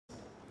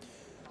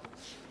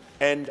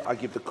And I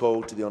give the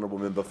call to the honourable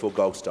member for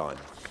Goldstein.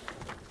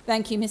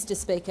 Thank you, Mr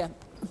Speaker.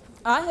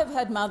 I have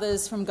had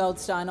mothers from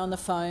Goldstein on the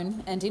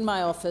phone and in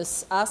my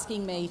office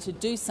asking me to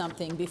do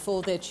something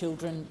before their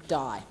children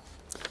die.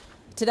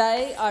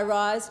 Today, I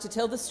rise to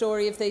tell the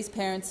story of these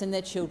parents and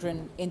their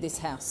children in this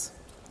House.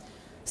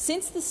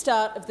 Since the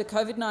start of the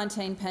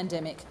COVID-19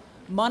 pandemic,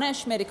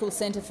 Monash Medical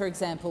Centre, for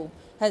example,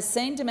 has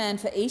seen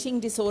demand for eating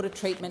disorder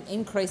treatment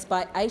increase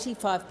by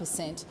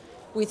 85%,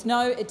 with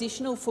no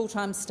additional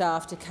full-time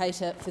staff to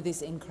cater for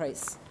this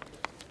increase.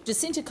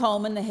 Jacinta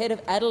Coleman, the head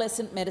of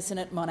adolescent medicine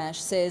at Monash,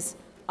 says,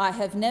 "I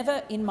have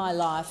never in my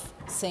life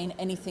seen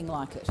anything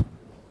like it."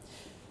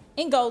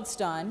 In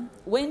Goldstein,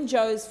 when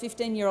Joe's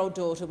 15-year-old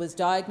daughter was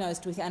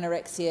diagnosed with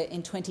anorexia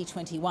in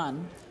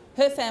 2021,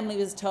 her family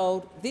was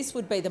told this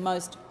would be the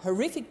most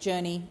horrific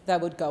journey they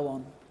would go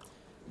on.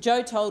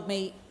 Joe told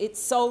me, "It's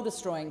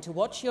soul-destroying to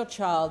watch your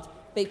child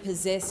be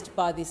possessed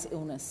by this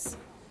illness.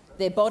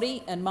 Their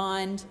body and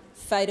mind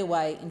fade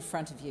away in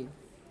front of you."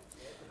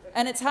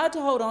 And it's hard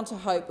to hold on to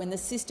hope when the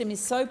system is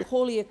so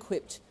poorly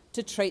equipped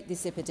to treat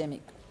this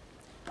epidemic.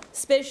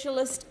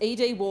 Specialist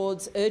ED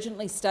wards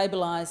urgently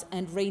stabilise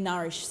and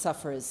re-nourish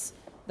sufferers.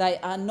 They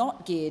are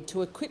not geared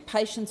to equip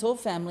patients or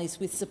families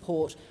with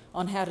support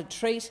on how to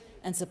treat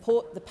and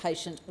support the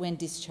patient when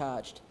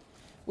discharged,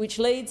 which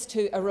leads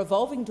to a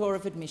revolving door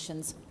of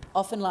admissions,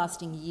 often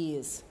lasting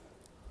years.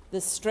 The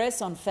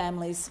stress on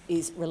families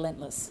is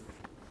relentless.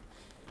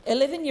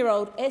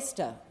 11-year-old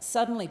Esther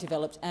suddenly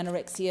developed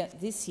anorexia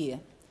this year.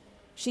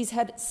 She's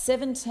had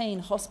 17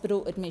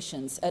 hospital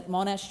admissions at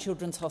Monash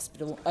Children's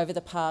Hospital over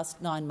the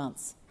past 9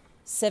 months.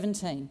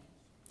 17.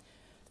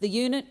 The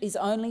unit is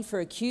only for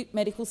acute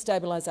medical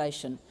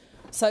stabilisation,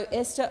 so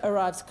Esther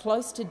arrives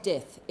close to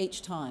death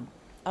each time.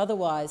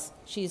 Otherwise,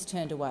 she is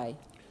turned away.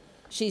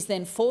 She's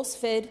then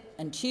force-fed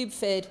and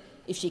tube-fed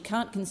if she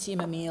can't consume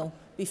a meal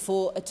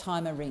before a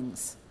timer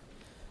rings.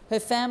 Her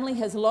family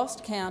has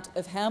lost count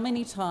of how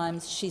many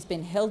times she's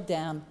been held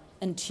down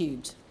and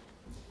tubed.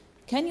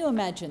 Can you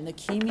imagine the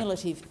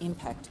cumulative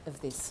impact of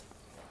this?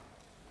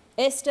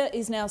 Esther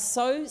is now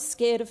so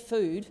scared of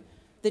food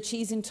that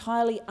she's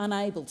entirely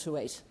unable to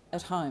eat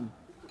at home.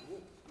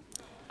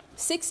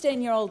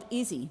 16-year-old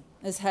Izzy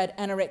has had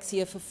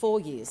anorexia for 4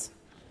 years.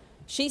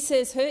 She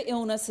says her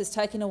illness has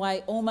taken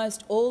away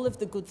almost all of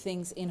the good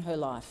things in her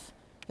life: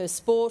 her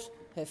sport,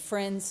 her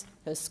friends,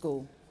 her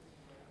school.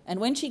 And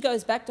when she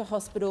goes back to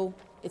hospital,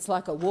 it's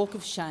like a walk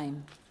of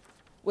shame.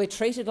 "We're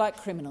treated like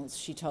criminals,"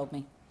 she told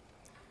me.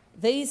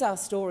 These are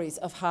stories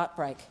of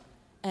heartbreak,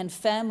 and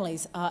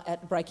families are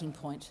at breaking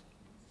point.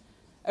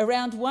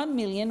 Around 1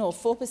 million, or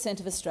 4%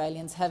 of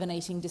Australians, have an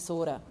eating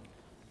disorder.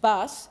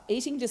 But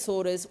eating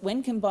disorders,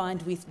 when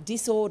combined with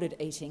disordered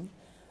eating,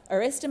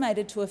 are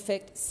estimated to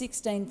affect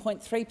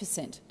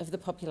 16.3% of the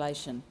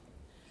population.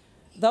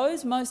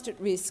 Those most at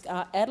risk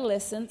are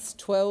adolescents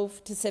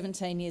 12 to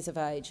 17 years of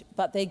age,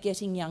 but they're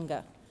getting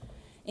younger.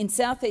 In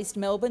south-east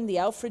Melbourne, the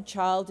Alfred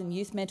Child and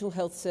Youth Mental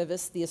Health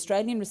Service, the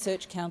Australian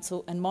Research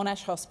Council and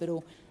Monash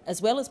Hospital,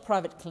 as well as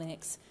private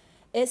clinics,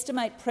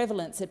 estimate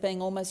prevalence at being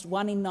almost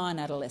 1 in 9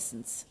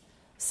 adolescents.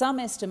 Some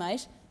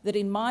estimate that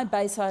in my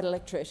Bayside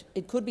electorate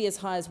it could be as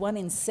high as 1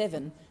 in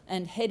 7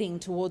 and heading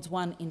towards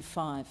 1 in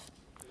 5.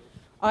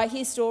 I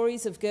hear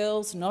stories of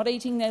girls not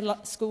eating their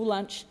school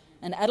lunch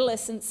and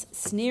adolescents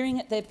sneering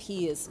at their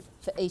peers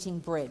for eating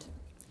bread.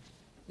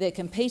 They're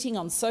competing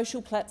on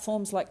social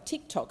platforms like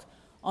TikTok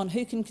on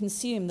who can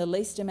consume the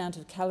least amount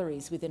of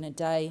calories within a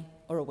day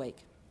or a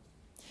week.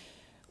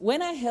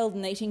 When I held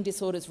an eating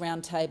disorders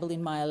roundtable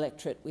in my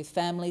electorate with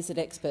families and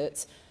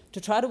experts to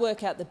try to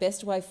work out the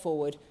best way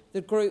forward,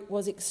 the group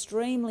was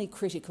extremely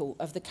critical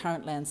of the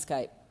current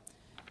landscape.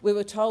 We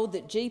were told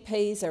that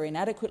GPs are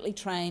inadequately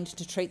trained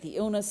to treat the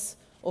illness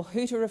or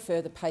who to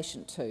refer the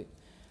patient to.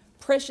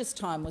 Precious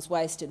time was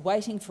wasted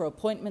waiting for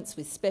appointments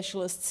with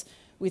specialists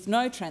with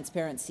no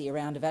transparency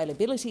around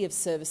availability of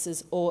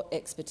services or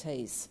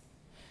expertise.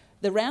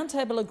 The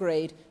roundtable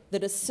agreed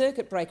that a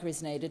circuit breaker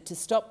is needed to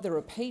stop the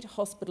repeat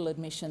hospital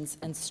admissions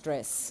and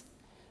stress.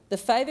 The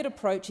favoured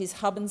approach is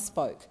hub and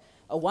spoke,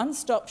 a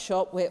one-stop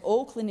shop where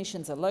all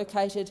clinicians are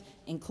located,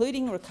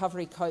 including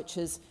recovery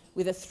coaches,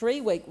 with a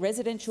 3-week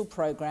residential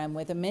program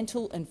where the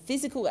mental and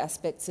physical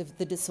aspects of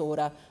the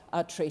disorder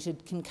are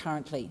treated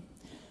concurrently.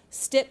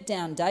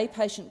 Step-down day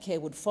patient care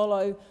would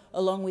follow,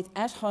 along with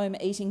at-home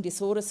eating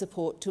disorder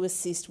support to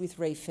assist with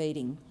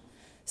refeeding.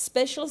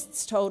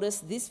 Specialists told us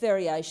this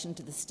variation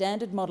to the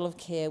standard model of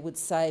care would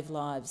save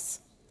lives.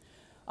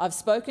 I've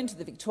spoken to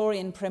the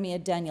Victorian Premier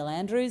Daniel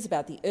Andrews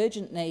about the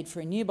urgent need for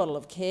a new model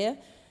of care,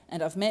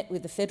 and I've met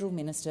with the Federal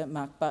Minister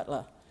Mark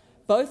Butler.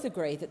 Both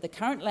agree that the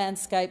current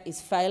landscape is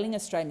failing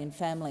Australian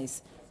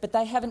families, but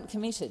they haven't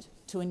committed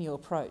to a new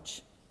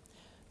approach.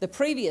 The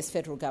previous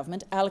federal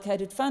government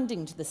allocated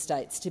funding to the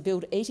states to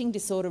build eating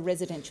disorder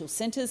residential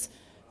centres,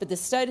 but the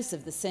status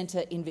of the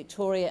centre in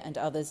Victoria and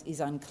others is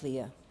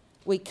unclear.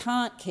 We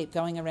can't keep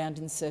going around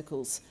in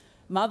circles.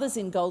 Mothers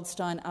in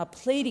Goldstein are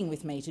pleading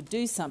with me to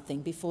do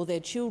something before their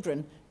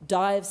children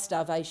die of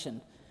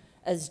starvation.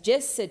 As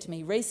Jess said to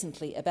me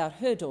recently about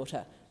her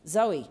daughter,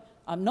 Zoe,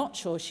 I'm not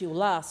sure she will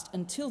last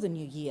until the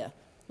new year,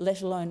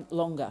 let alone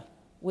longer.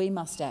 We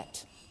must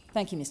act.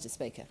 Thank you, Mr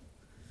Speaker.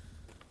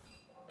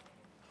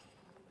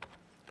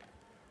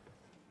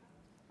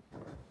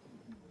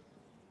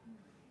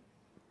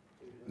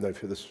 No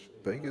further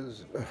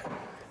speakers.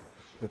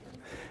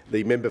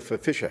 The member for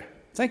Fisher.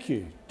 Thank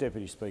you,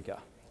 Deputy Speaker.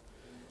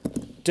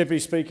 Deputy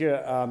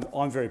Speaker,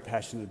 I'm very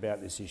passionate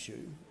about this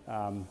issue.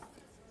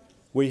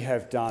 We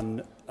have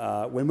done,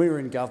 when we were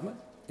in government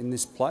in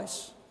this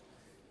place,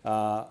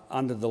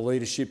 under the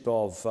leadership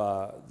of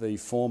the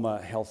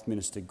former Health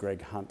Minister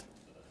Greg Hunt,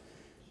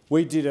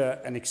 we did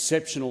an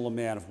exceptional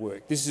amount of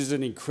work. This is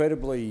an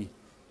incredibly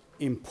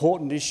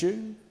important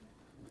issue.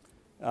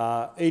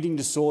 Eating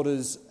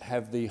disorders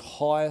have the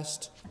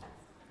highest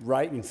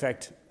rate. In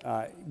fact,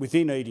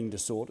 within eating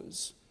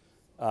disorders,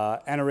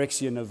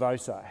 anorexia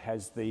nervosa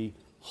has the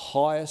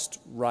highest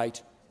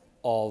rate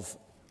of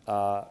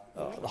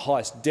the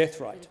highest death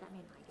rate,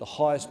 the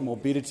highest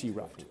morbidity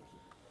rate.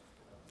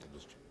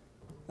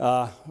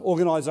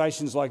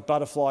 Organisations like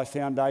Butterfly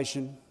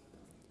Foundation,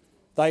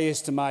 they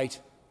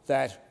estimate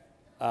that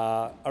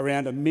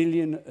around 1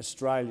 million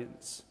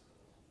Australians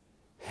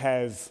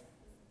have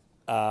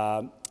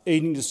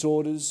eating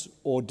disorders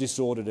or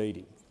disordered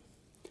eating.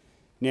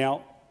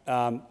 Now,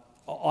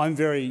 I'm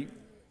very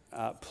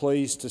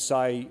pleased to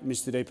say,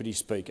 Mr Deputy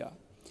Speaker,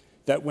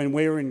 that when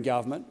we were in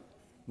government,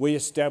 we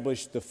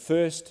established the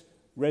first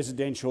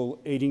residential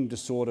eating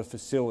disorder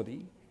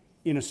facility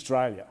in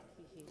Australia.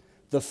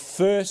 The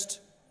first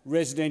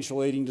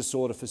residential eating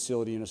disorder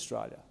facility in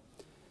Australia.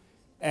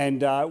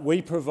 And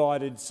we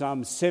provided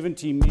some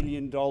 $70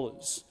 million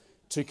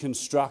to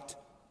construct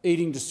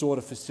eating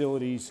disorder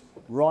facilities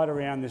right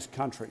around this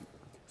country.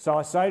 So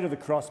I say to the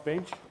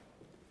crossbench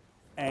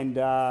and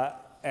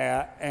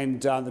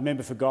the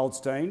member for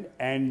Goldstein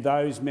and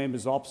those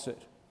members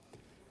opposite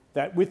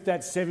that with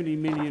that $70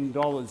 million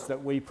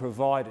that we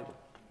provided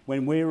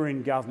when we were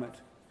in government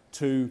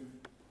to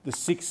the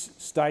 6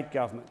 state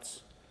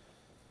governments,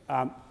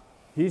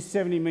 here's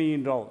 $70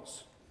 million.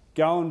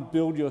 Go and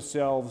build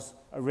yourselves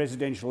a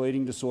residential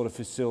eating disorder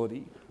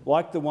facility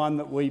like the one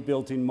that we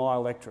built in my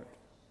electorate.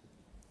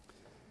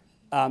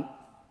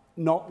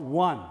 Not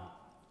one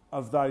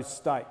of those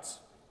states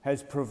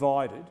has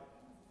provided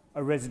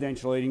a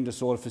residential eating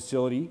disorder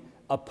facility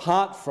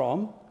apart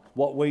from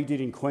what we did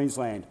in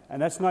Queensland.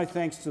 And that's no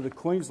thanks to the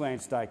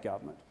Queensland state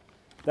government.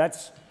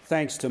 That's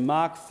thanks to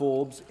Mark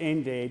Forbes,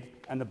 NDED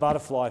and the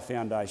Butterfly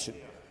Foundation,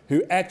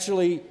 who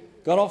actually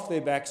got off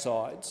their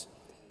backsides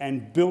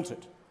and built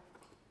it.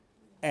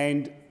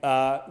 And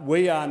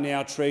we are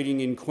now treating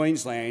in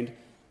Queensland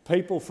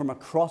people from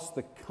across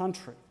the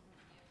country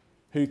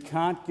who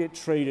can't get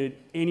treated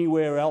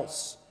anywhere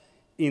else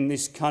in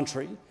this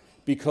country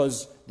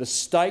because the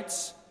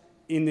states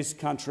in this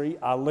country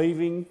are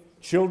leaving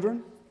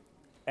children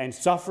and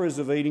sufferers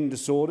of eating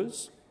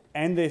disorders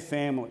and their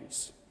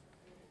families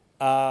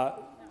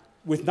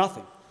with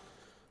nothing.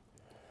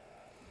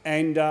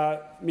 And,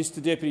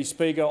 Mr Deputy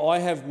Speaker, I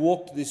have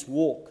walked this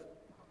walk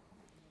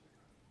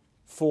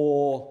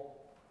for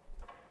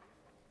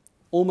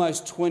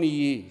almost 20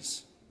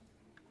 years,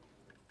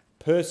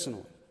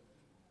 personally.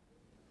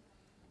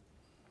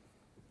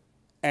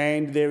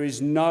 And there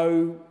is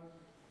no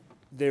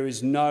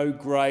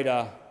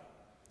greater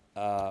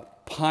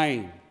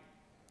pain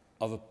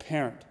of a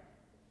parent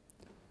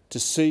to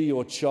see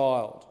your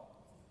child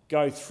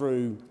go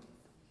through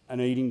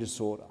an eating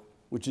disorder,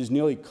 which has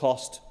nearly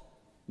cost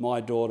my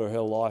daughter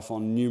her life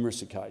on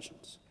numerous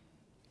occasions.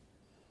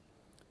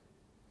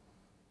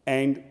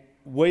 And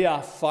we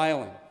are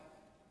failing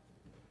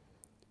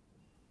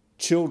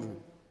children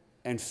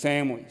and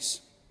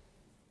families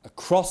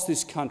across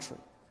this country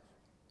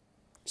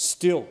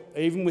still,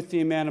 even with the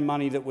amount of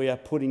money that we are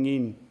putting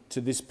into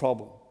this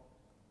problem.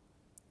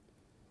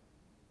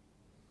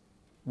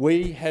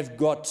 We have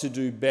got to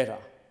do better.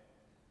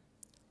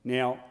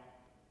 Now,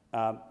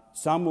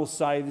 some will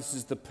say this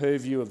is the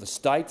purview of the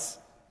states,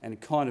 and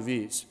it kind of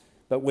is,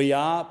 but we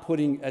are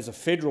putting, as a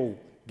federal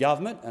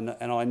government,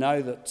 and I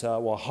know that,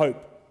 well, I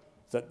hope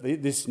that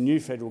this new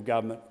federal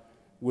government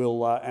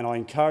will, and I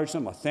encourage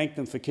them, I thank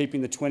them for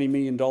keeping the $20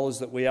 million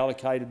that we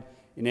allocated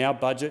in our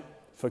budget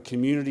for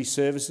community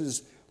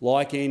services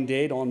like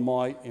NDED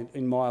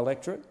in my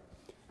electorate,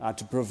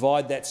 to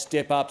provide that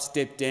step-up,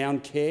 step-down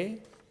care.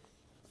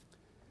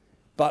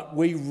 But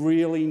we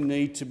really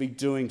need to be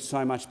doing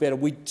so much better.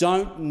 We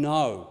don't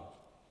know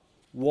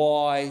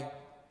why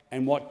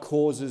and what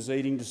causes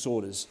eating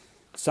disorders.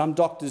 Some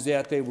doctors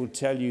out there will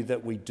tell you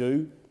that we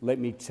do. Let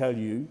me tell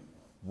you,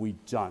 we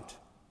don't.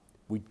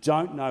 We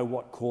don't know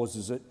what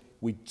causes it.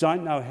 We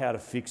don't know how to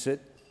fix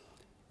it.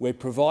 We're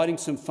providing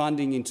some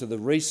funding into the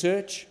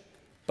research,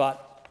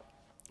 but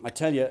I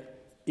tell you,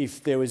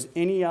 if there was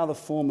any other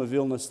form of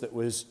illness that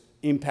was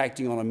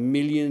impacting on 1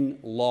 million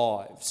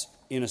lives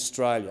in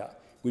Australia,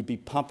 we'd be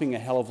pumping a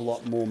hell of a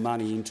lot more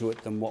money into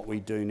it than what we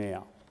do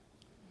now.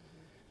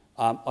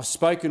 I've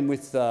spoken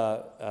with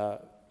the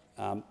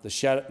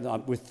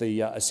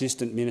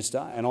Assistant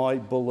Minister, and I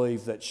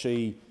believe that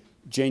she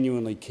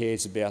genuinely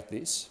cares about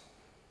this.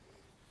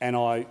 and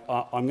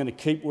I'm going to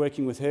keep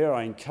working with her.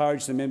 I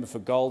encourage the member for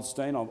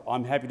Goldstein.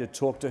 I'm happy to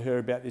talk to her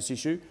about this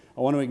issue.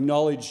 I want to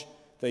acknowledge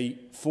the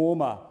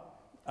former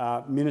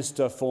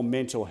Minister for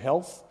Mental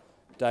Health,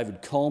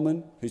 David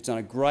Coleman, who's done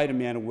a great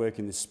amount of work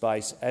in this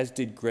space, as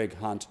did Greg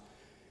Hunt.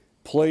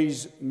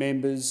 Please,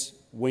 members,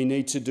 we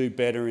need to do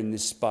better in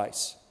this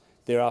space.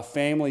 There are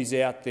families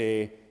out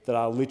there that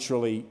are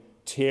literally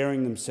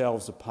tearing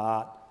themselves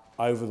apart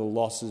over the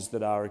losses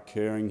that are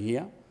occurring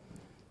here.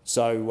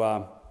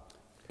 So,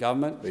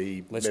 Government,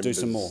 let's do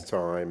some more. The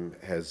time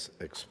has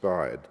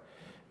expired.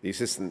 The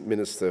Assistant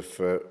Minister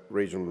for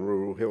Regional and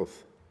Rural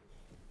Health.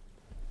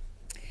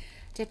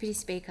 Deputy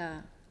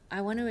Speaker,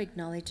 I want to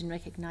acknowledge and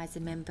recognise the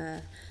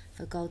member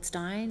for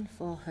Goldstein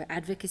for her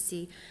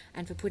advocacy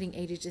and for putting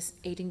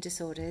eating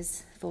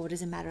disorders forward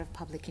as a matter of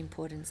public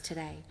importance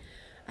today.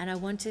 And I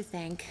want to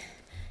thank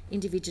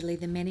individually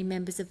the many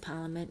members of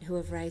Parliament who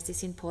have raised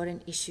this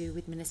important issue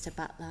with Minister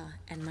Butler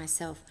and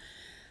myself.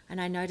 And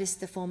I noticed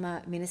the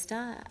former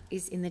Minister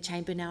is in the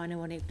chamber now, and I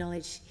want to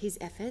acknowledge his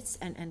efforts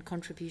and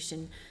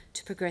contribution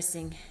to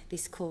progressing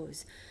this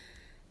cause.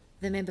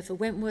 The member for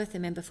Wentworth, the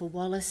member for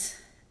Wallace,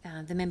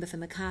 the member for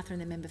Macarthur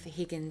and the member for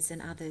Higgins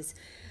and others.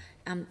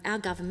 Our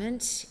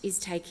government is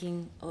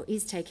taking a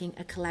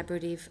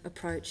collaborative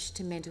approach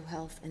to mental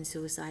health and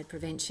suicide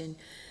prevention,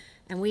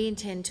 and we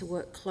intend to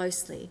work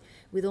closely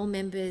with all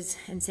members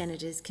and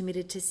senators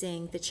committed to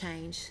seeing the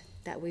change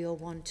that we all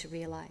want to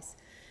realise.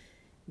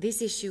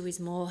 This issue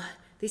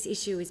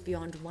is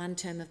beyond one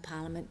term of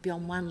Parliament,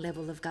 beyond one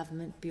level of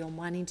government, beyond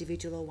one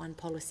individual or one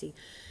policy.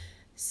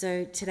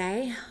 So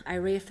today, I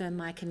reaffirm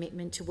my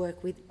commitment to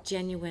work with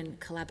genuine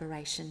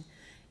collaboration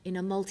in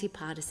a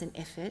multi-partisan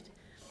effort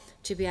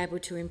to be able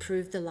to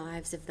improve the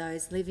lives of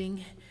those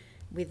living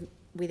with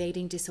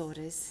eating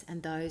disorders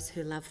and those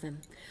who love them.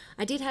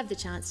 I did have the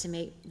chance to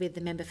meet with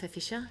the member for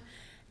Fisher,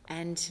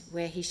 and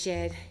where he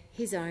shared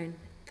his own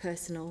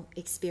personal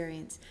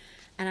experience.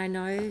 And I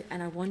know,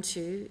 and I want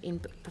to,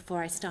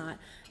 before I start,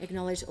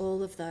 acknowledge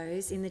all of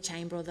those in the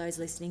chamber or those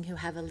listening who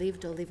have a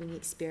lived or living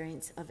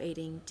experience of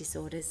eating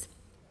disorders.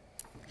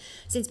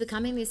 Since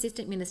becoming the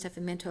Assistant Minister for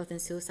Mental Health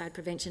and Suicide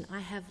Prevention, I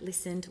have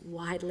listened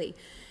widely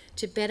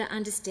to better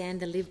understand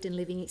the lived and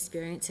living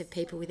experience of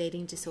people with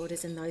eating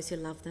disorders and those who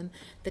love them,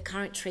 the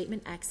current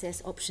treatment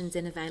access, options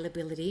and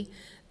availability,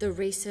 the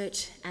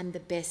research and the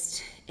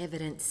best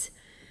evidence.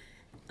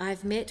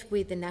 I've met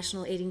with the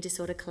National Eating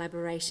Disorder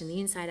Collaboration,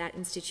 the Inside Out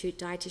Institute,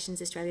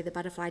 Dietitians Australia, the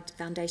Butterfly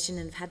Foundation,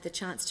 and have had the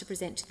chance to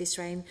present to the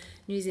Australian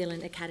New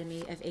Zealand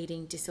Academy of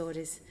Eating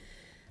Disorders.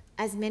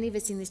 As many of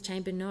us in this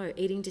chamber know,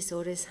 eating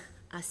disorders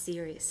are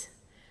serious,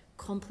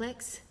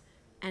 complex,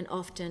 and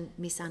often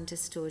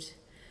misunderstood.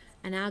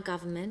 And our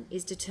government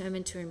is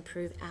determined to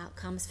improve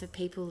outcomes for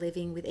people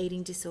living with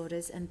eating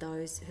disorders and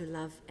those who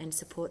love and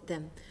support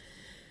them.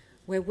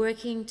 We're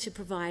working to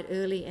provide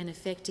early and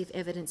effective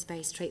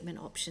evidence-based treatment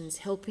options,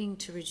 helping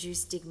to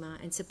reduce stigma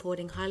and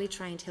supporting highly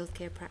trained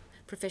healthcare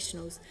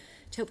professionals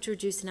to help to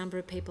reduce the number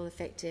of people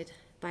affected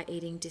by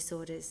eating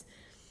disorders.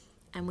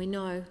 And we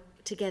know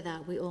together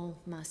we all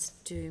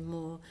must do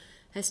more.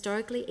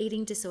 Historically,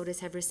 eating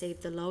disorders have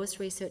received the lowest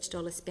research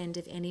dollar spend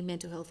of any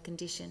mental health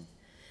condition.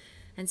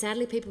 And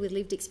sadly, people with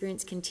lived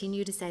experience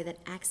continue to say that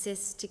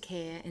access to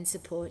care and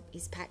support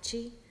is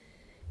patchy,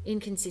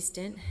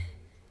 inconsistent,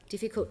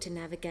 difficult to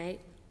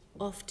navigate,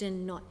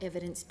 often not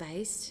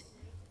evidence-based,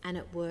 and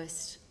at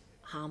worst,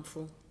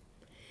 harmful.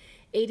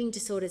 Eating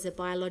disorders are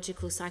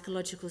biological,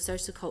 psychological,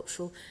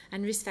 sociocultural,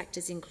 and risk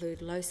factors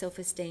include low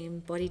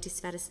self-esteem, body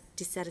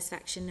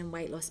dissatisfaction, and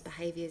weight loss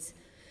behaviours.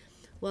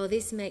 While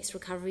this makes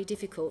recovery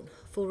difficult,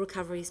 full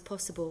recovery is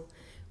possible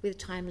with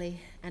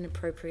timely and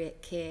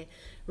appropriate care.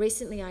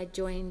 Recently, I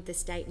joined the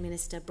State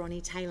Minister,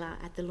 Bronnie Taylor,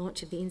 at the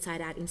launch of the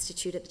Inside Out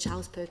Institute at the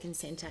Charles Perkins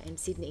Centre in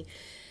Sydney.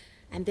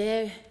 And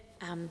there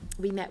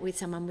we met with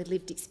someone with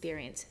lived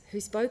experience who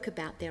spoke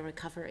about their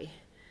recovery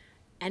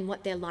and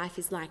what their life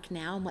is like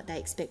now and what they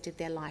expected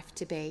their life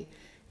to be.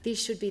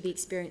 This should be the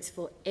experience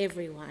for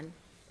everyone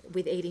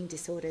with eating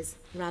disorders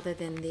rather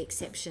than the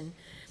exception.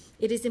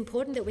 It is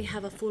important that we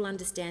have a full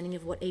understanding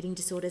of what eating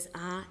disorders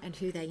are and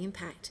who they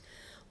impact.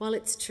 While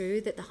it's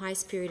true that the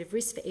highest period of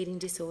risk for eating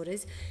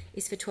disorders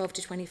is for 12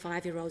 to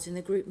 25-year-olds and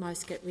the group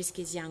most at risk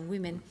is young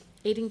women,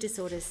 eating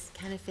disorders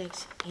can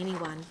affect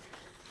anyone,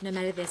 no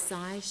matter their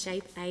size,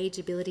 shape, age,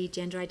 ability,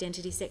 gender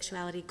identity,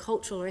 sexuality,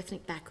 cultural or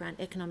ethnic background,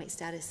 economic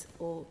status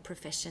or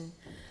profession.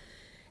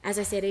 As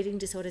I said, eating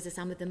disorders are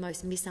some of the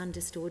most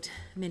misunderstood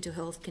mental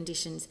health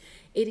conditions.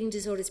 Eating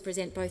disorders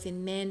present both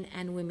in men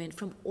and women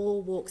from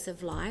all walks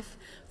of life,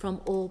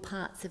 from all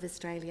parts of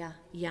Australia,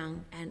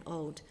 young and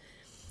old.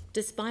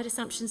 Despite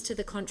assumptions to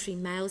the contrary,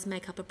 males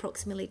make up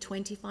approximately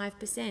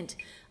 25%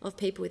 of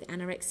people with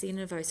anorexia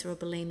nervosa or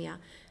bulimia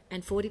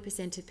and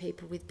 40% of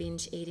people with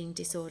binge eating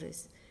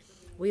disorders.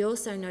 We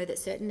also know that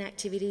certain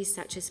activities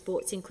such as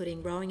sports,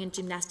 including rowing and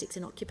gymnastics,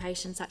 and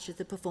occupations such as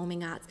the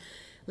performing arts,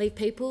 leave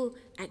people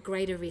at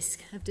greater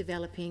risk of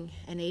developing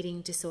an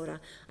eating disorder.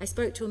 I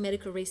spoke to a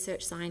medical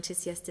research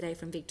scientist yesterday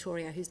from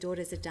Victoria whose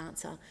daughter is a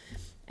dancer,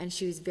 and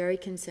she was very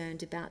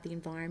concerned about the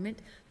environment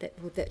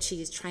that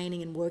she is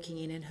training and working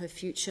in her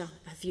future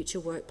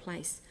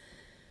workplace.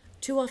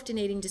 Too often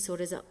eating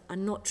disorders are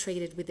not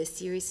treated with the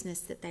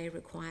seriousness that they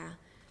require.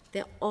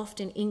 They're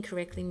often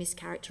incorrectly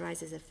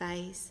mischaracterised as a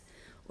phase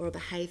or a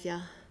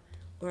behaviour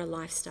or a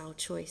lifestyle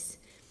choice.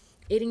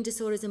 Eating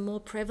disorders are more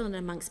prevalent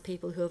amongst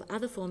people who have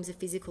other forms of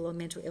physical or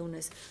mental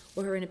illness,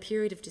 or who are in a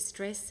period of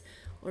distress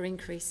or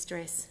increased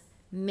stress.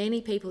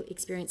 Many people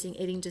experiencing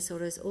eating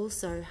disorders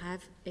also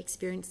have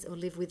experienced or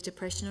live with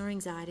depression or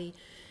anxiety,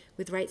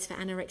 with rates for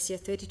anorexia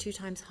 32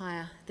 times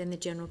higher than the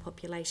general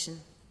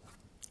population.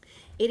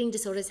 Eating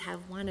disorders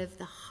have one of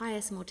the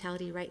highest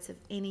mortality rates of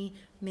any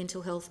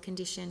mental health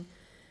condition,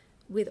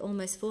 with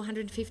almost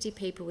 450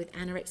 people with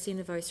anorexia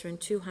nervosa and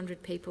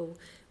 200 people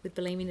with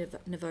bulimia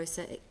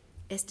nervosa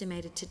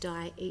estimated to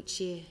die each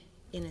year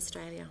in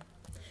Australia,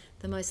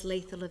 the most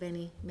lethal of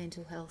any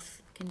mental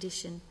health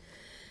condition.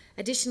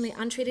 Additionally,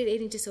 untreated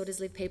eating disorders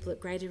leave people at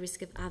greater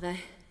risk of other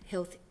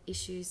health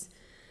issues,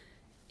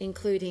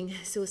 including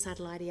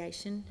suicidal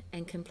ideation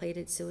and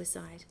completed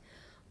suicide.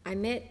 I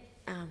met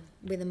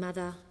with a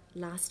mother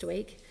last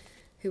week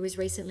who was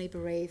recently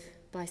bereaved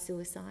by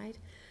suicide,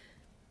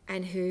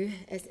 and who,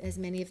 as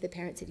many of the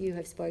parents that you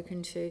have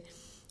spoken to,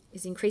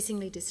 is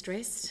increasingly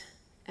distressed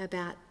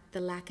about the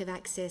lack of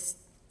access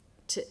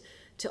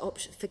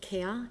for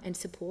care and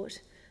support,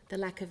 the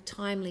lack of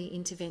timely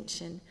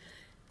intervention,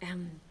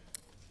 and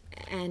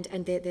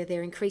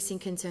their increasing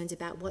concerns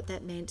about what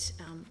that meant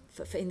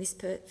for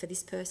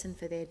this person,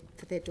 for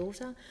their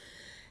daughter,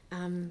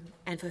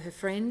 and for her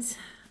friends,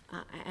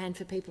 and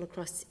for people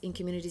in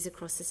communities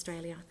across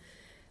Australia.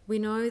 We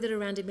know that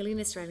around 1 million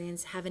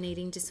Australians have an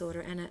eating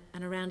disorder,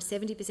 and around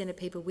 70% of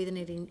people with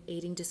an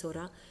eating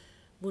disorder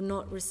will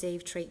not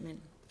receive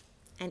treatment,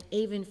 and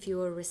even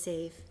fewer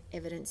receive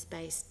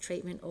evidence-based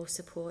treatment or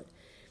support.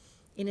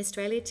 In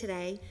Australia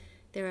today,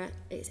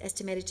 it's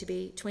estimated to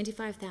be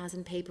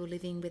 25,000 people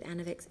living with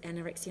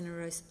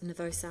anorexia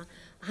nervosa,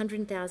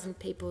 100,000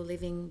 people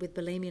living with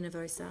bulimia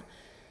nervosa,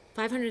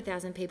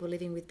 500,000 people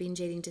living with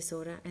binge eating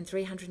disorder, and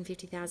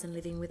 350,000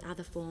 living with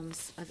other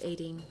forms of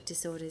eating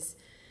disorders.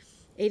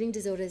 Eating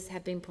disorders,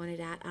 have been pointed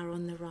out, are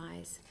on the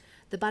rise.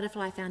 The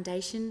Butterfly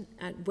Foundation,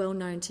 well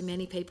known to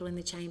many people in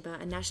the chamber,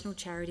 a national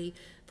charity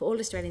for all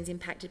Australians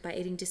impacted by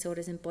eating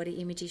disorders and body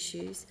image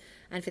issues,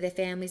 and for their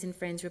families and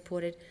friends,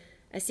 reported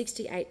a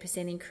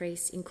 68%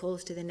 increase in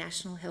calls to the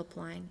national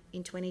helpline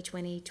in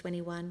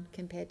 2020-21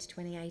 compared to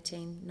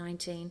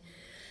 2018-19.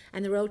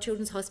 And the Royal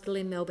Children's Hospital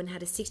in Melbourne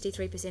had a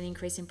 63%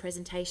 increase in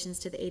presentations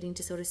to the Eating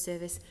Disorder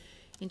Service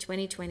in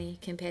 2020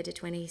 compared to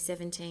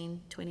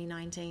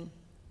 2017-2019.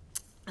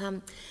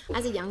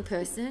 As a young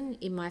person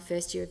in my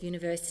first year of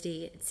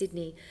university at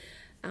Sydney,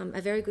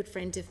 a very good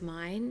friend of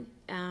mine,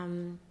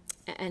 an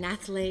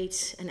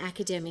athlete, an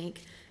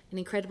academic, an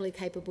incredibly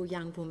capable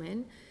young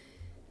woman,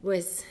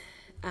 was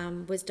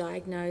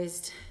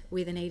diagnosed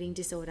with an eating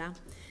disorder,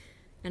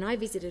 and I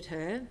visited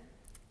her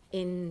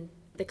in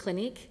the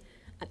clinic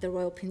at the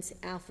Royal Prince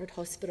Alfred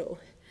Hospital.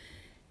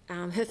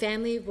 Her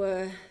family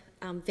were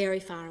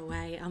very far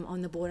away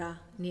on the border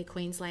near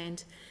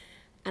Queensland,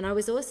 and I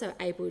was also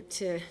able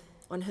to,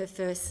 on her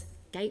first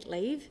gate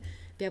leave,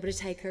 be able to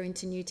take her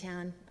into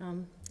Newtown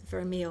for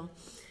a meal.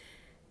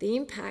 The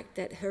impact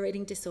that her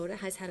eating disorder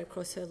has had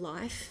across her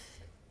life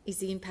is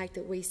the impact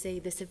that we see,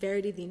 the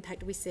severity of the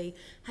impact we see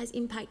has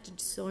impacted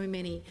so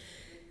many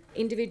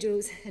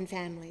individuals and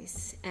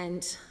families.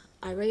 And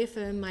I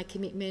reaffirm my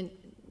commitment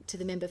to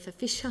the member for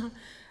Fisher,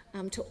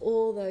 to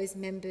all those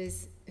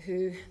members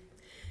who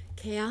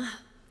care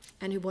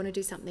and who want to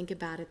do something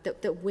about it,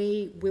 that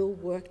we will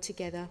work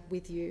together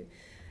with you.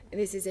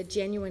 This is a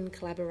genuine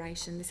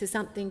collaboration. This is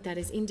something that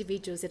as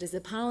individuals, that as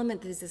a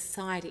parliament, that as a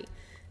society,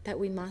 that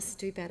we must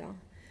do better.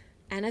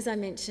 And as I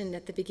mentioned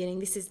at the beginning,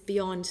 this is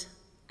beyond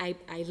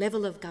a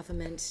level of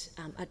government,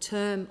 a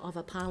term of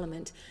a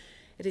parliament.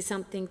 It is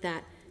something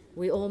that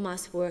we all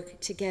must work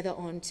together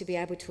on to be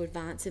able to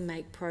advance and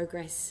make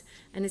progress.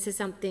 And this is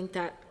something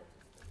that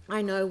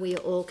I know we are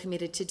all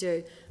committed to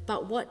do.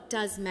 But what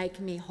does make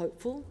me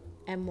hopeful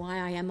and why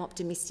I am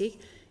optimistic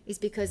is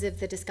because of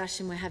the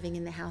discussion we're having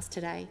in the House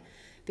today,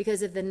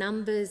 because of the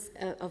numbers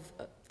of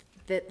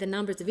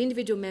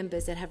individual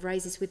members that have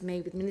raised this with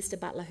me, with Minister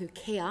Butler, who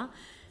care,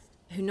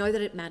 who know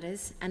that it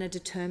matters and are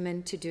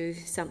determined to do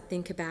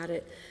something about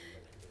it.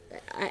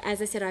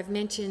 As I said, I've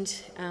met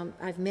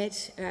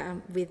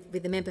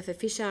with the member for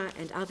Fisher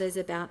and others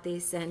about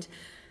this, and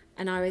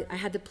I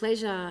had the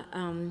pleasure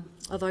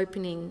of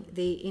opening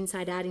the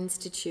Inside Out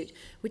Institute,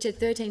 which had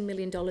 $13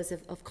 million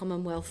of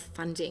Commonwealth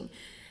funding.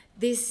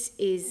 This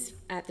is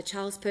at the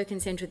Charles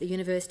Perkins Centre at the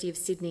University of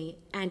Sydney,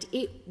 and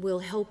it will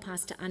help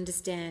us to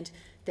understand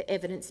the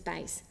evidence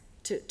base,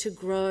 to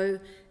grow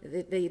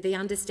the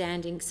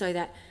understanding so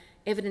that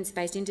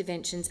evidence-based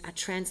interventions are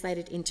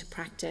translated into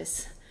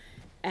practice.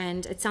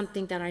 And it's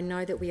something that I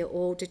know that we are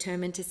all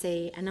determined to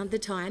see. And at the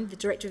time, the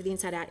director of the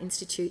Inside Out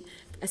Institute,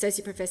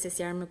 Associate Professor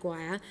Sarah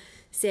Maguire,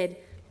 said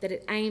that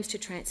it aims to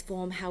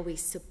transform how we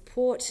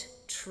support,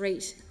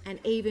 treat and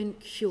even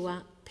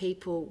cure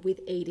people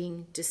with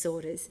eating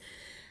disorders.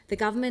 The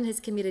government has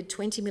committed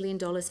 $20 million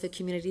for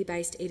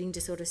community-based eating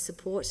disorder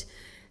support,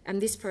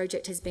 and this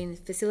project has been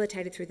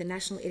facilitated through the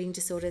National Eating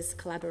Disorders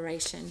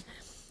Collaboration.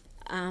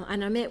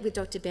 And I met with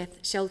Dr. Beth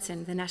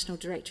Shelton, the National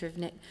Director of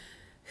NET,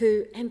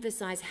 who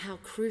emphasised how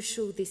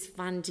crucial this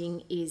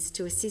funding is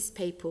to assist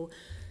people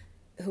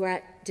who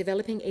are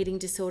developing eating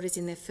disorders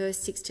in their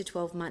first 6 to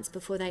 12 months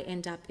before they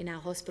end up in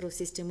our hospital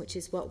system, which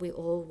is what we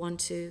all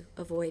want to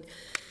avoid.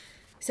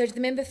 So to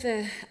the member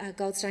for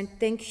Goldstein,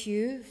 thank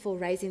you for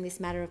raising this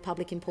matter of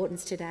public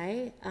importance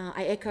today.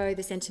 I echo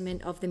the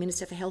sentiment of the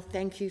Minister for Health.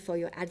 Thank you for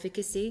your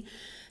advocacy.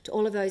 To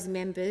all of those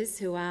members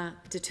who are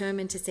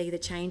determined to see the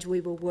change,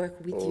 we will work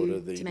with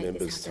you to make this happen. The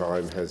member's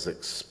time has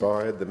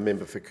expired. The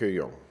member for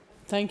Kooyong.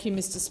 Thank you,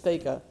 Mr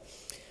Speaker.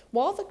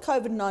 While the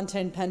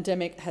COVID-19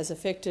 pandemic has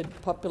affected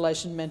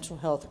population mental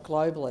health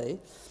globally,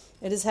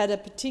 it has had a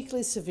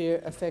particularly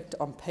severe effect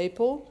on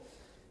people,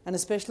 and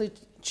especially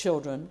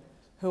children,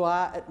 who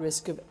are at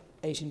risk of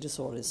eating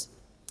disorders.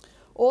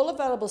 All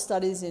available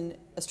studies in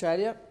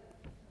Australia,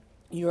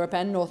 Europe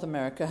and North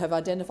America have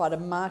identified a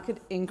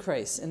marked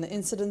increase in the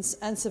incidence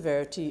and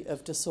severity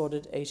of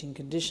disordered eating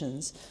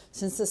conditions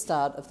since the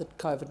start of the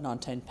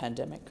COVID-19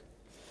 pandemic.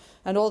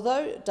 And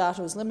although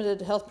data is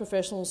limited, health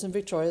professionals in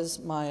Victoria, as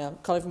my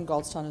colleague from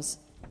Goldstein has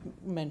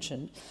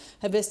mentioned,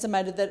 have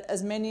estimated that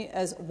as many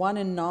as 1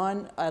 in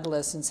 9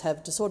 adolescents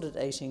have disordered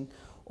eating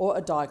or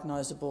a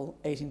diagnosable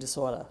eating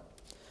disorder.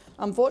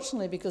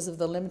 Unfortunately, because of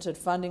the limited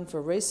funding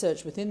for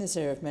research within this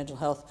area of mental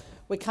health,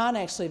 we can't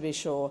actually be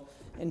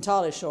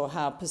entirely sure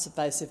how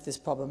pervasive this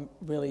problem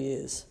really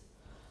is.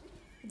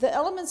 The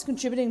elements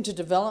contributing to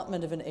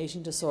development of an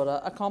eating disorder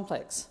are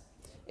complex.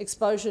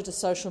 Exposure to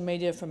social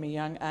media from a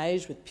young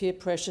age with peer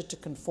pressure to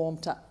conform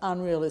to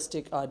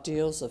unrealistic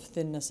ideals of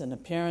thinness and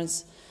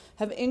appearance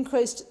have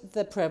increased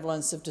the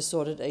prevalence of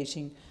disordered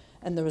eating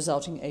and the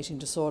resulting eating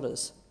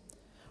disorders.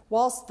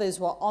 Whilst these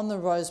were on the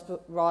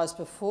rise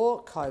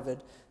before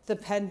COVID, the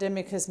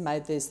pandemic has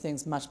made these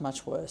things much,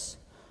 much worse.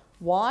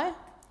 Why?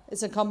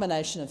 It's a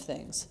combination of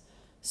things: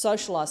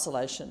 social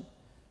isolation,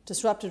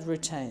 disrupted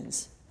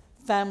routines,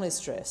 family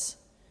stress,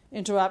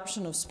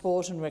 interruption of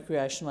sport and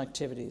recreational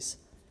activities,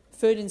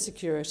 food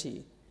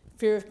insecurity,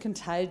 fear of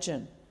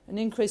contagion, and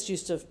increased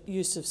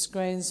use of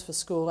screens for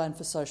school and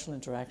for social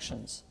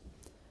interactions.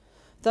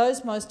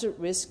 Those most at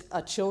risk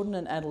are children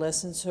and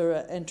adolescents who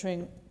are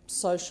entering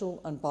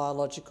social and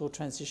biological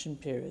transition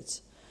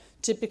periods,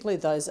 typically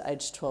those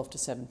aged 12 to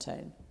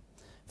 17.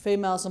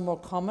 Females are more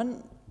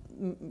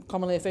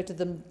commonly affected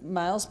than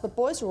males, but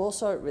boys are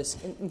also at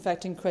risk, in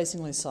fact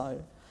increasingly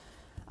so.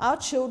 Our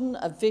children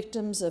are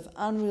victims of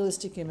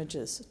unrealistic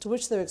images to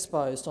which they're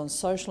exposed on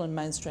social and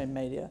mainstream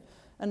media,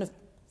 and of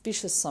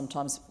vicious,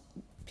 sometimes,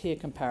 peer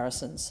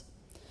comparisons.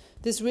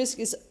 This risk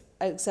is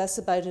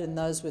exacerbated in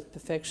those with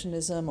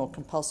perfectionism or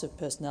compulsive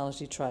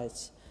personality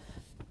traits,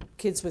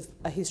 kids with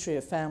a history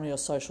of family or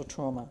social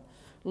trauma,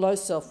 low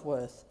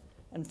self-worth,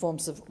 and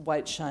forms of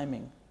weight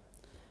shaming.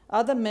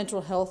 Other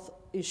mental health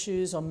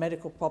issues or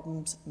medical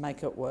problems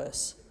make it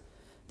worse.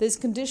 These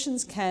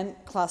conditions can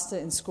cluster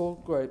in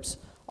school groups,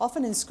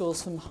 often in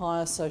schools from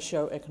higher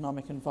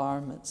socio-economic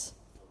environments.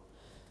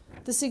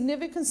 The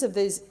significance of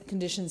these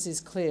conditions is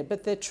clear,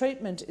 but their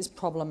treatment is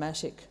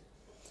problematic.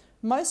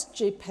 Most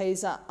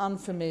GPs are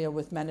unfamiliar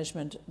with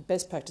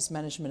best practice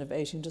management of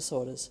eating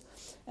disorders,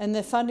 and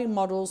their funding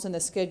models and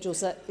their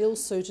schedules are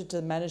ill-suited to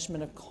the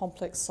management of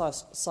complex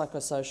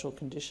psychosocial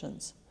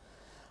conditions.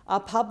 Our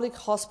public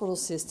hospital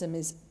system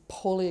is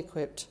poorly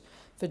equipped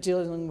for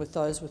dealing with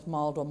those with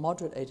mild or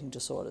moderate eating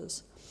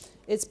disorders.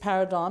 Its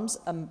paradigms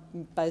are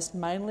based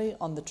mainly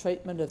on the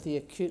treatment of the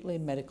acutely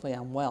medically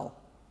unwell.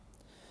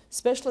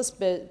 Specialist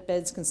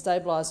beds can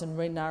stabilise and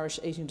re-nourish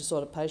eating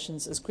disorder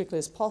patients as quickly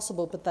as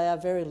possible, but they are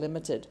very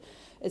limited.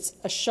 It's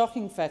a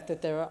shocking fact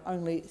that there are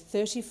only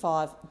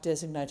 35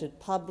 designated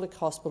public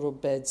hospital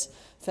beds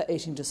for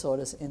eating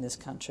disorders in this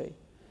country,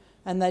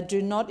 and they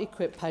do not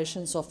equip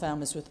patients or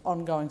families with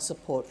ongoing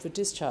support for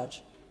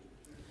discharge.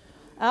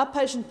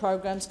 Outpatient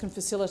programs can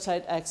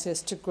facilitate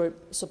access to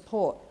group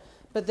support,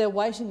 but their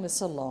waiting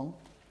lists are long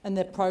and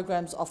their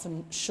programs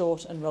often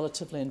short and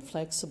relatively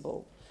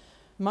inflexible.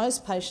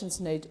 Most patients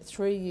need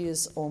 3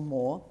 years or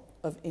more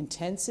of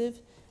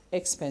intensive,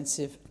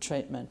 expensive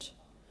treatment.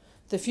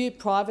 The few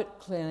private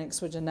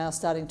clinics which are now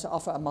starting to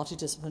offer a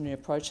multidisciplinary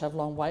approach have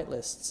long wait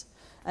lists,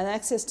 and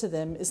access to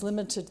them is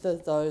limited to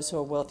those who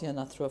are wealthy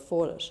enough to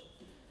afford it.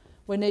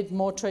 We need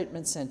more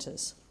treatment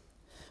centres.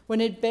 We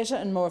need better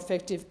and more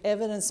effective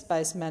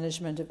evidence-based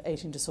management of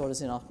eating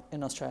disorders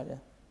in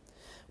Australia.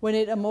 We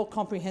need a more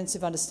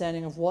comprehensive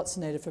understanding of what's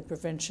needed for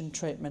prevention,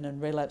 treatment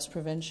and relapse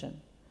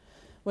prevention.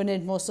 We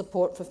need more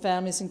support for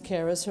families and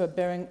carers who are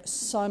bearing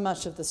so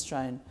much of the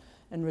strain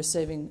and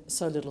receiving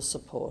so little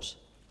support.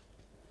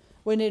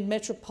 We need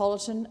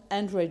metropolitan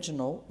and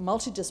regional,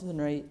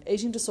 multidisciplinary,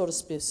 eating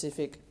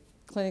disorder-specific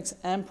clinics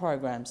and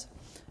programs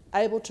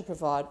able to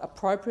provide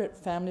appropriate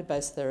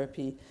family-based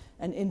therapy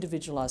and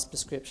individualised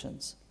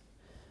prescriptions.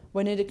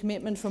 We need a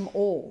commitment from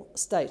all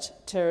state,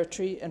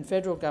 territory and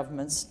federal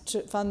governments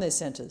to fund their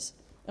centres,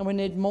 and we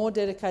need more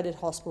dedicated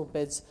hospital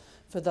beds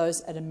for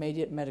those at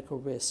immediate medical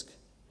risk.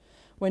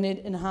 We need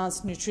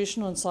enhanced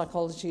nutritional and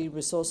psychology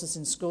resources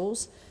in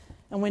schools,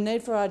 and we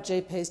need for our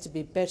GPs to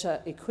be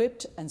better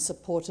equipped and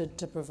supported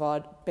to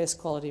provide best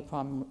quality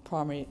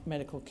primary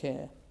medical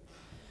care.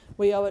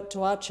 We owe it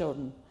to our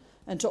children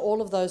and to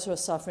all of those who are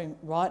suffering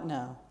right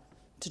now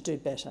to do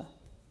better.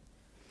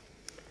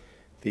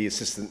 The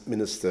Assistant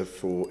Minister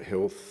for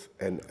Health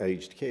and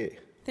Aged Care.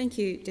 Thank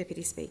you,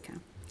 Deputy Speaker.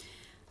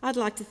 I'd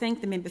like to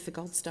thank the member for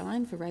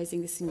Goldstein for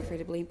raising this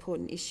incredibly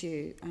important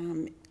issue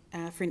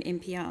for an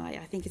MPI.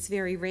 I think it's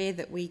very rare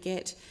that we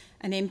get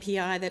an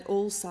MPI that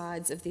all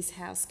sides of this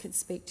House can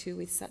speak to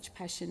with such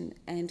passion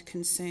and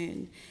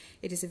concern.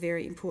 It is a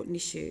very important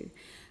issue.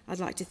 I'd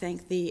like to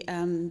thank the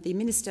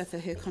Minister for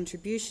her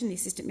contribution, the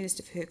Assistant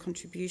Minister for her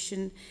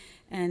contribution,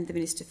 and the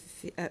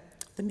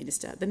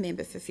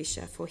member for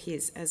Fisher for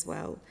his as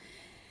well.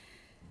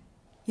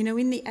 You know,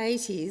 in the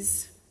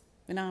 80s,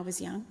 when I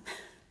was young,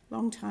 a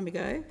long time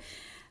ago,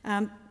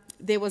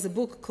 there was a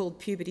book called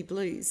Puberty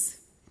Blues,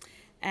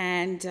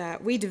 and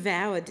we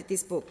devoured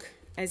this book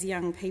as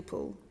young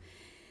people.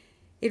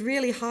 It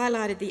really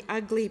highlighted the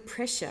ugly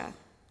pressure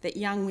that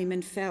young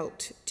women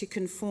felt to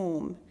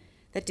conform,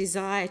 that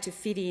desire to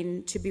fit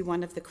in, to be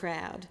one of the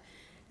crowd,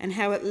 and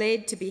how it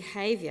led to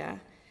behaviour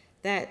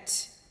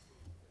that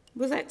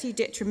was actually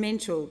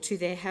detrimental to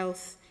their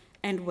health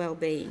and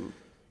well-being.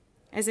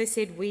 As I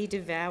said, we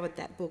devoured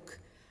that book.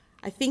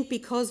 I think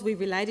because we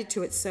related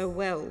to it so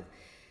well,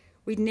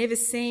 we'd never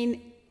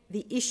seen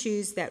the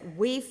issues that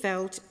we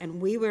felt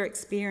and we were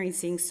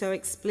experiencing so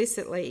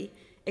explicitly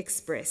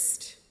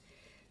expressed.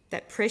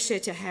 That pressure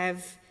to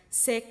have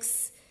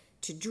sex,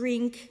 to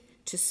drink,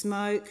 to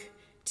smoke,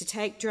 to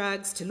take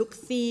drugs, to look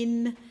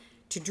thin,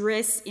 to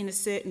dress in a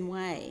certain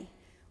way.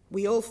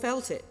 We all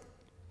felt it.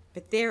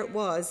 But there it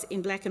was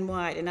in black and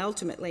white and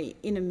ultimately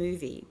in a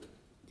movie.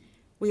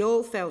 We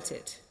all felt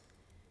it,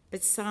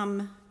 but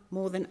some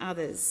more than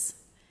others.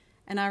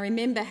 And I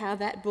remember how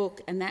that book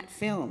and that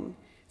film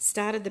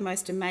started the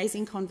most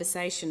amazing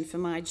conversation for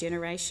my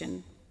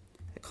generation,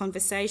 a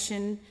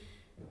conversation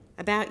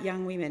about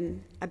young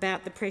women,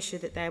 about the pressure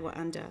that they were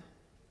under.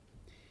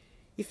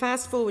 You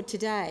fast forward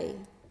today,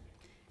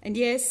 and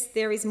yes,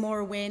 there is more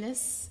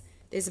awareness.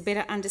 There's a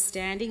better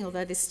understanding,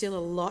 although there's still a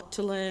lot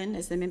to learn,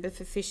 as the member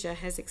for Fisher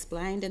has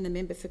explained and the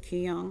member for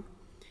Kooyong.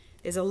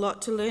 There's a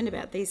lot to learn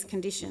about these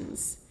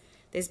conditions.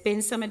 There's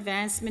been some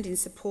advancement in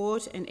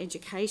support and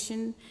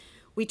education.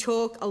 We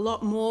talk a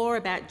lot more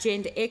about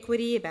gender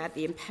equity, about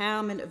the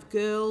empowerment of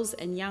girls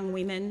and young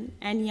women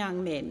and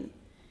young men.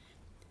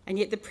 And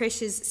yet the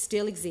pressures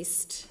still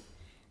exist,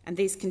 and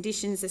these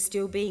conditions are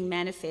still being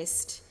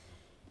manifest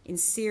in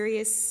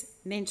serious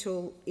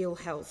mental ill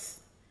health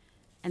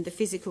and the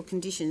physical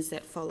conditions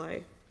that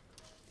follow,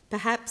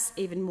 perhaps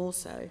even more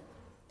so.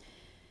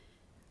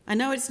 I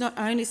know it's not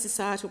only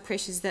societal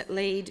pressures that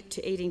lead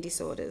to eating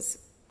disorders,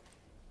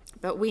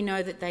 but we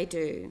know that they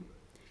do.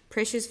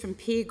 Pressures from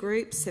peer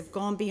groups have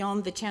gone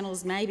beyond the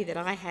channels maybe that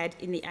I had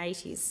in the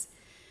 80s.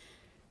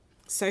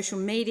 Social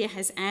media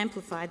has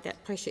amplified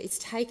that pressure. It's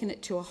taken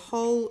it to a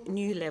whole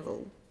new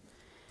level.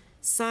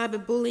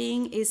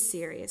 Cyberbullying is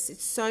serious.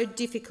 It's so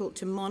difficult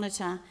to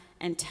monitor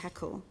and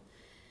tackle.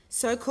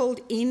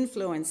 So-called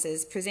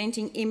influencers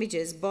presenting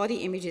images, body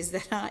images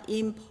that are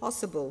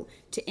impossible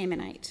to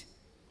emanate.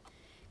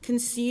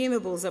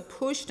 Consumables are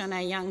pushed on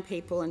our young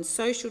people, and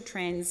social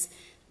trends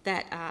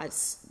that are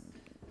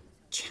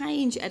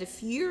change at a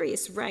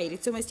furious rate.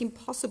 It's almost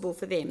impossible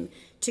for them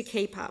to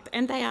keep up,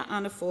 and they are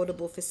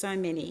unaffordable for so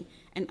many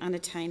and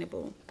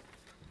unattainable.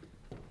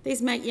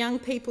 These make young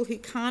people who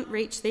can't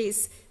reach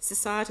these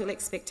societal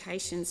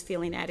expectations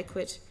feel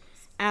inadequate,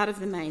 out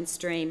of the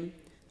mainstream,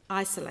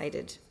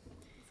 isolated.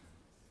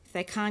 If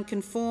they can't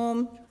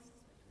conform,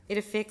 it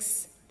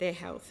affects their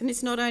health. And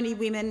it's not only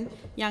women,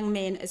 young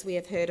men, as we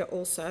have heard, are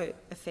also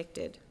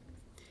affected.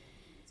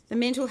 The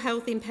mental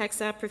health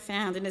impacts are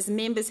profound, and as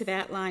members have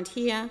outlined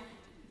here,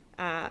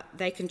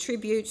 they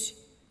contribute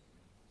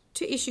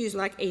to issues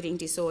like eating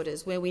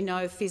disorders, where we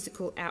know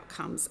physical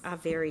outcomes are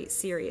very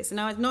serious.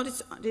 Now,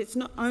 it's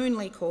not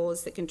only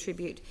cause that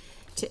contribute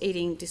to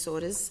eating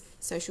disorders,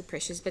 social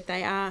pressures, but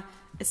they are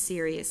a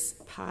serious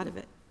part of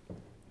it.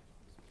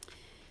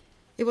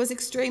 It was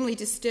extremely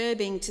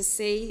disturbing to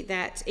see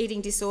that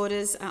eating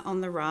disorders are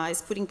on the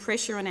rise, putting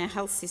pressure on our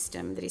health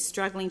system that is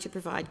struggling to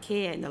provide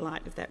care in the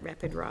light of that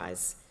rapid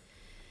rise.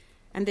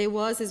 And there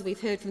was, as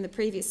we've heard from the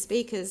previous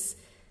speakers,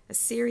 a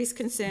serious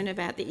concern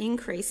about the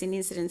increase in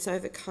incidence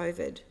over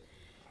COVID.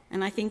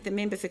 And I think the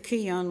member for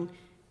Kooyong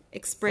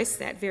expressed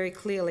that very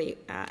clearly,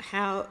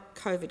 how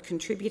COVID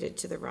contributed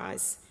to the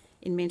rise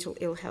in mental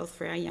ill health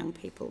for our young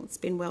people. It's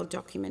been well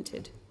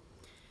documented.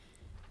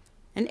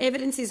 And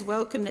evidence is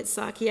welcome that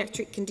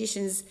psychiatric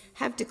conditions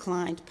have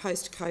declined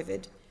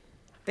post-COVID,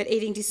 but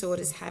eating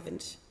disorders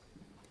haven't.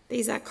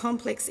 These are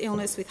complex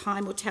illness with high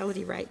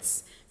mortality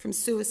rates from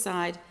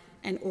suicide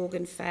and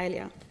organ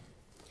failure.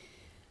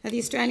 Now, the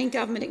Australian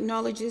Government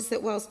acknowledges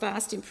that whilst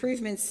vast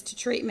improvements to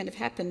treatment have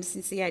happened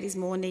since the 80s,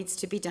 more needs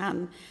to be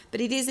done.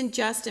 But it isn't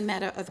just a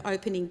matter of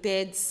opening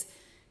beds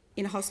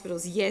in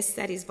hospitals. Yes,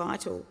 that is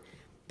vital.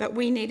 But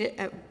we need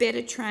a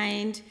better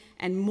trained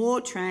and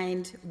more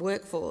trained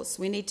workforce.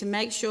 We need to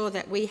make sure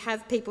that we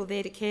have people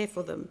there to care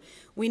for them.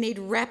 We need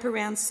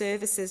wraparound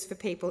services for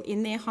people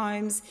in their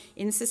homes,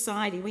 in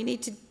society. We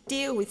need to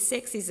deal with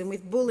sexism,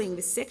 with bullying,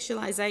 with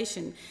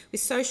sexualisation,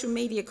 with social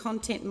media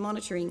content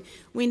monitoring.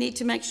 We need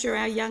to make sure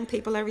our young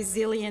people are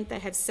resilient, they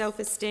have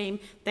self-esteem,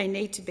 they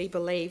need to be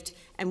believed,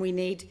 and we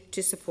need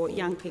to support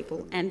young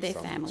people and their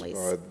families.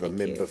 The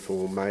member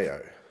for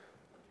Mayo.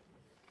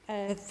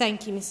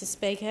 Thank you, Mr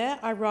Speaker.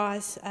 I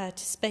rise to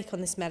speak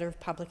on this matter of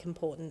public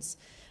importance,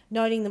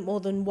 noting that more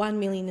than 1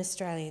 million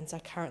Australians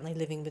are currently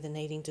living with an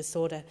eating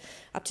disorder.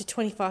 Up to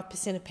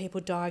 25% of people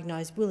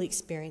diagnosed will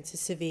experience a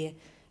severe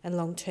and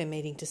long-term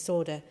eating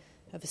disorder.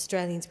 Of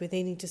Australians with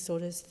eating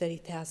disorders,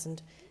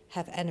 30,000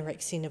 have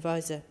anorexia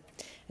nervosa.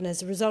 And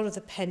as a result of the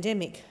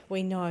pandemic,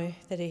 we know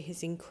that it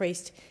has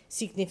increased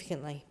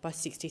significantly by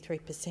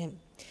 63%.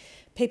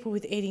 People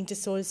with eating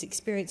disorders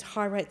experience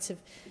high rates of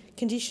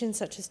conditions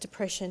such as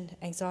depression,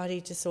 anxiety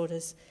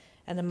disorders,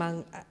 and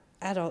among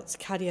adults,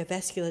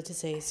 cardiovascular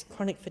disease,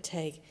 chronic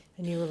fatigue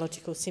and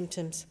neurological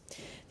symptoms.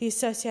 The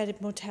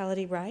associated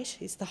mortality rate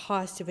is the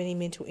highest of any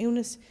mental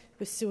illness,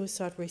 with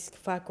suicide risk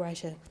far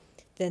greater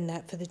than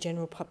that for the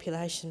general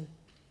population.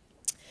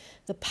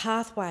 The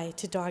pathway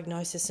to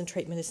diagnosis and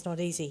treatment is not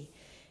easy.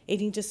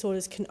 Eating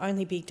disorders can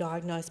only be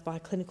diagnosed by a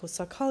clinical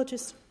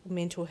psychologist or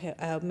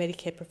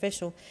Medicare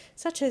professional,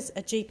 such as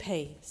a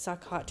GP,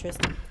 psychiatrist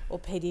or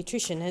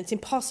paediatrician, and it's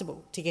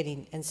impossible to get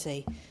in and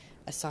see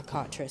a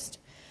psychiatrist.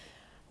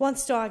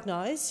 Once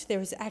diagnosed, there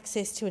is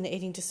access to an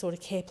eating disorder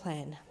care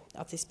plan.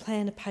 Of this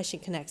plan, a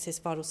patient can access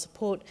vital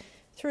support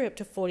through up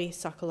to 40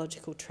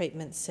 psychological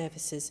treatment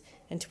services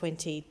and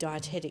 20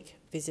 dietetic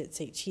visits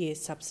each year,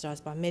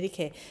 subsidised by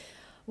Medicare.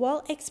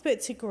 While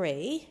experts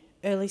agree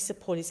early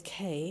support is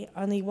key,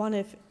 only one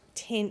in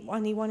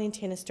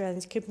 10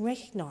 Australians can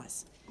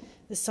recognise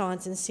the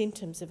signs and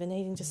symptoms of an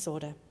eating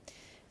disorder.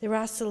 There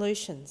are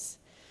solutions.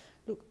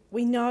 Look,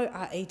 we know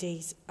our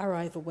EDs are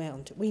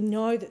overwhelmed. We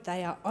know that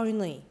they are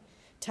only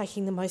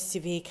taking the most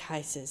severe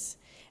cases,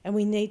 and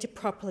we need to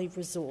properly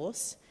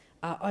resource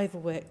our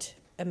overworked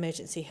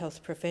emergency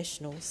health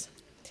professionals.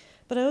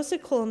 But I also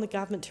call on the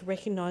government to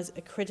recognise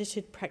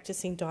accredited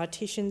practising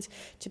dietitians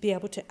to be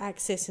able to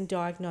access and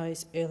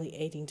diagnose early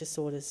eating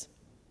disorders.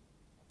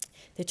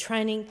 Their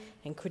training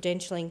and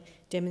credentialing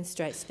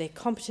demonstrates their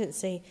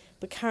competency,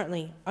 but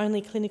currently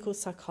only clinical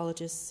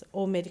psychologists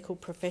or medical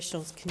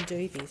professionals can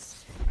do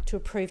this to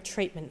approve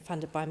treatment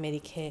funded by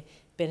Medicare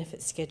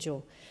benefit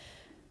schedule.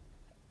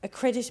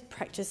 Accredited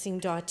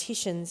practising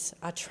dietitians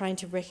are trained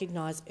to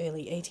recognise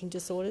early eating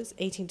disorders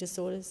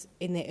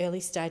in their early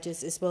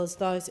stages, as well as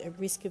those at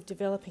risk of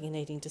developing an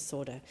eating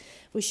disorder.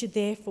 We should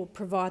therefore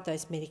provide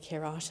those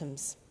Medicare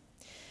items.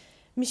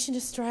 Mission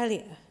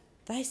Australia,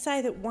 they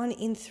say that 1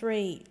 in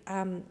 3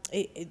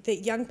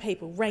 that young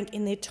people rank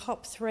in their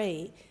top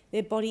 3,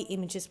 their body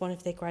image is one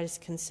of their greatest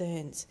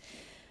concerns.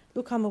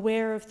 Look, I'm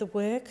aware of the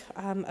work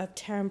of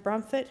Taryn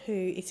Brumford, who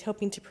is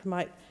helping to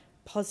promote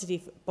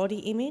positive body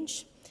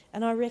image,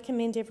 and I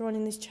recommend everyone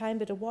in this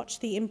chamber to watch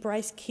the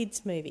Embrace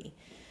Kids movie.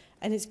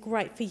 And it's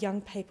great for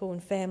young people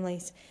and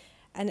families,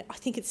 and I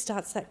think it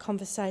starts that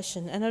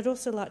conversation. And I'd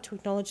also like to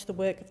acknowledge the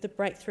work of the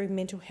Breakthrough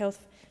Mental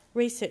Health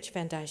Research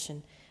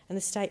Foundation and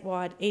the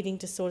statewide eating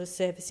disorder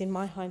service in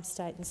my home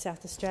state in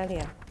South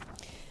Australia.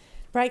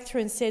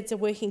 Breakthrough and SEDS are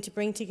working to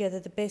bring together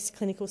the best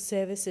clinical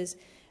services,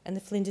 and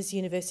the Flinders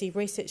University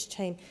research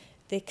team,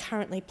 they're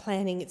currently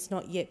planning, it's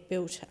not yet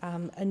built,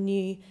 a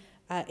new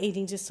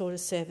eating disorder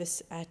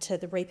service to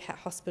the Repat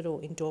Hospital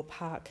in Door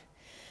Park.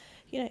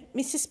 You know,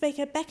 Mr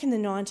Speaker, back in the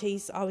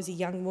 90s, I was a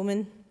young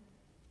woman.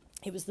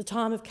 It was the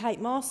time of Kate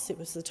Moss. It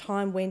was the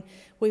time when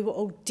we were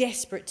all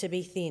desperate to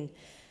be thin.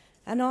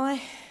 And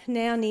I,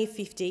 now near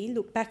 50,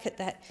 look back at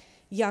that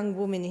young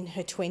woman in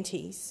her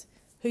 20s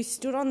who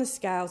stood on the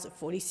scales at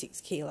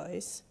 46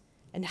 kilos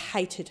and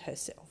hated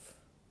herself.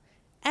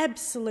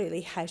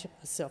 Absolutely hated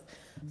herself.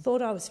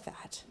 Thought I was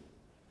fat.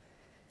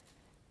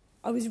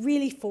 I was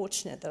really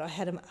fortunate that I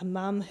had a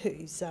mum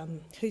who's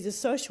a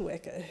social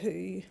worker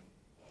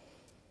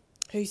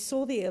who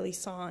saw the early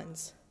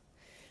signs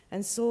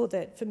and saw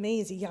that for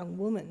me as a young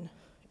woman,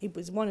 it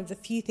was one of the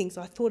few things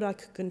I thought I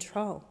could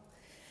control.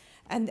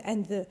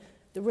 And the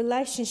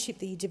relationship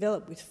that you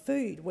develop with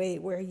food,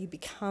 where you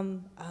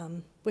become,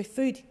 where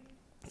food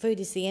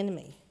is the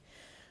enemy.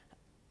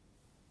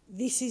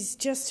 This is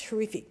just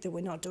horrific that we're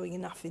not doing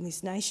enough in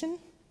this nation.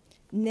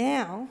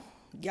 Now,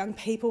 young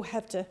people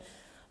have to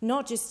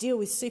not just deal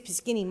with super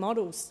skinny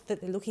models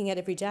that they're looking at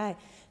every day,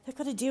 they've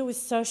got to deal with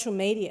social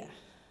media.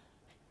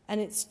 And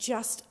it's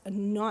just a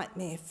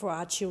nightmare for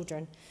our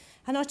children.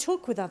 And I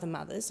talk with other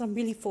mothers. I'm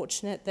really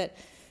fortunate that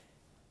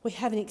we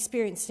haven't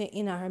experienced it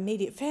in our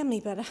immediate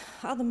family, but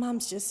other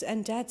mums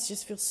and dads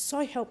just feel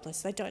so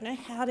helpless. They don't know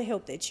how to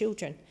help their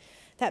children.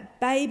 That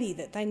baby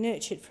that they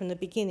nurtured from the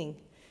beginning,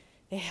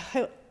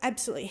 They're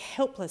absolutely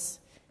helpless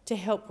to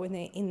help when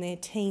they're in their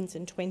teens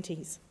and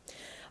 20s.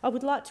 I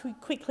would like to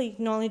quickly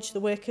acknowledge the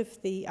work of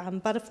the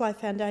Butterfly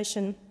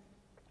Foundation.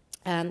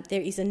 There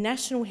is a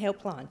national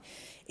helpline.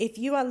 If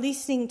you are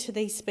listening to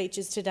these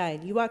speeches today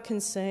and you are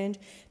concerned,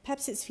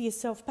 perhaps it's for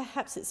yourself,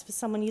 perhaps it's for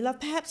someone you love,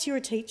 perhaps you're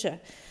a teacher.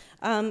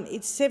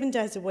 It's 7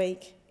 days a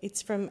week.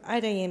 It's from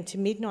 8 a.m. to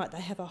midnight. They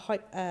have a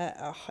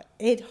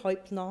Ed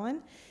Hope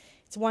line.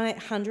 It's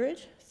 1800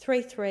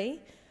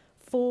 33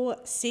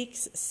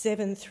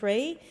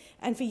 4673.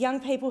 And for young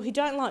people who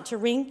don't like to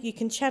ring, you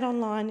can chat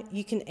online,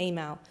 you can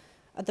email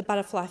at the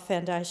Butterfly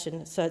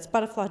Foundation. So it's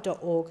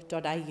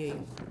butterfly.org.au.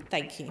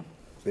 Thank you.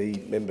 The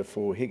member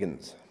for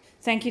Higgins.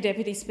 Thank you,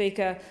 Deputy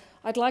Speaker.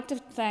 I'd like to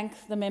thank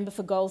the member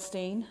for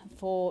Goldstein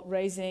for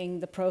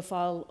raising the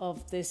profile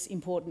of this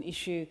important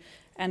issue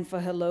and for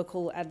her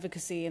local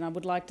advocacy. And I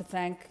would like to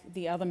thank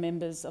the other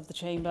members of the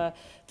chamber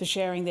for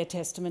sharing their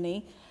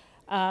testimony.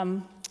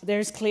 There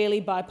is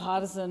clearly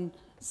bipartisan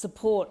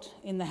support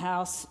in the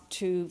House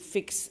to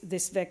fix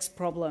this vexed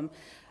problem.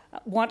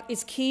 What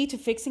is key to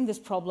fixing this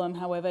problem,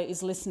 however,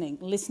 is listening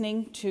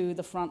to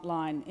the front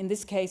line, in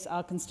this case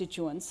our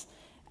constituents,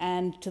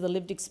 and to the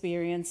lived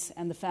experience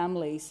and the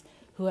families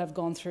who have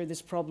gone through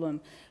this problem.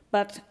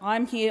 But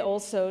I'm here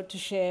also to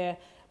share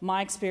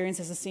my experience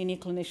as a senior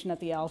clinician at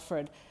the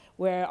Alfred,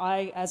 where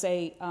I, as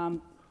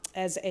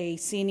a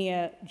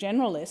senior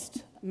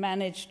generalist,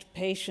 managed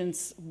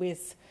patients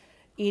with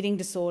eating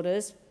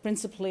disorders,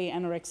 principally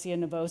anorexia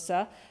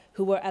nervosa,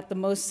 who were at the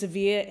most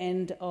severe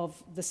end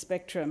of the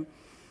spectrum.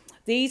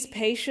 These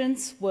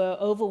patients were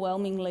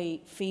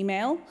overwhelmingly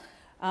female.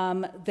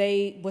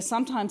 They were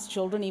sometimes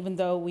children, even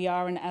though we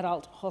are an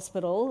adult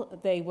hospital.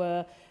 They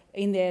were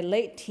in their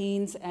late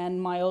teens,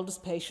 and my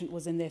oldest patient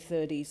was in their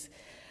 30s.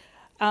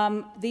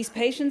 These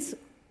patients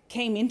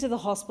came into the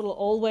hospital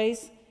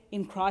always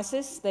in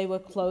crisis. They were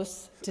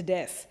close to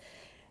death.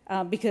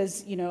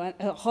 Because, you know,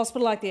 a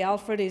hospital like the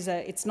Alfred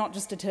it's not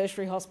just a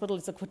tertiary hospital,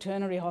 it's a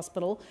quaternary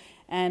hospital,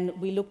 and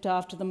we looked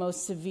after the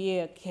most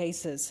severe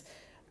cases.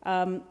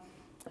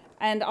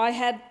 And I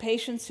had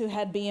patients who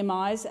had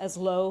BMIs as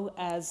low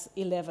as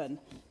 11.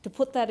 To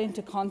put that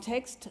into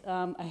context,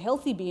 a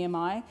healthy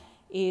BMI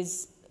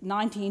is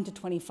 19 to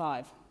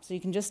 25. So you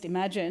can just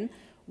imagine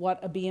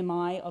what a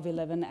BMI of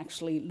 11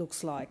 actually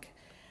looks like.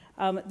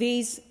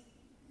 These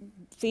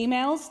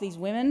females, these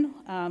women,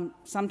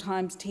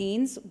 sometimes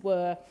teens,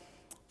 were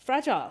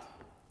fragile.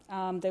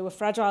 They were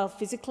fragile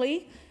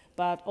physically,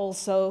 but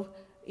also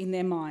in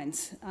their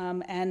minds.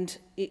 And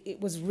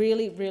it was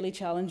really, really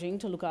challenging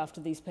to look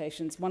after these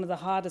patients. One of the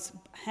hardest,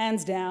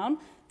 hands down,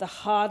 the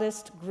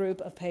hardest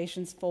group of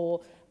patients for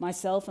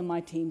myself and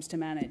my teams to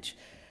manage.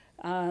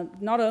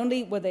 Not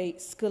only were they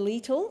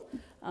skeletal,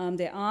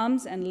 their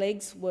arms and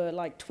legs were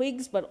like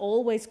twigs, but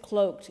always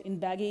cloaked in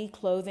baggy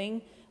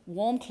clothing,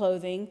 warm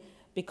clothing,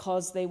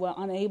 because they were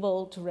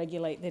unable to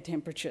regulate their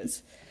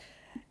temperatures.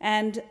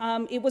 And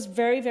it was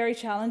very, very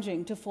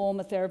challenging to form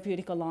a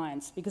therapeutic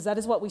alliance, because that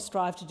is what we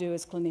strive to do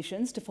as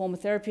clinicians, to form a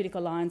therapeutic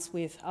alliance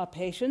with our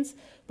patients,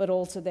 but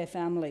also their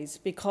families,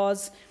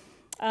 because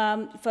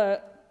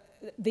for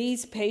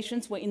these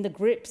patients were in the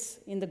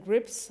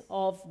grips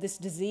of this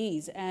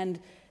disease, and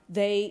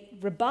they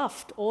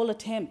rebuffed all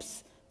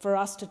attempts for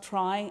us to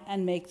try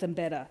and make them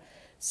better.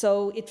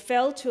 So it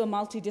fell to a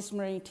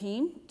multidisciplinary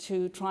team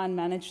to try and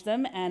manage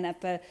them, and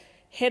at the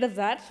head of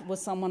that was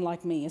someone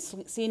like me, a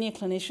senior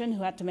clinician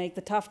who had to make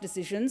the tough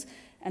decisions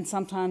and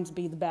sometimes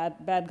be the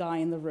bad guy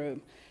in the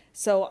room.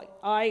 So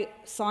I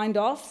signed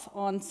off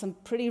on some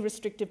pretty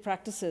restrictive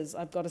practices,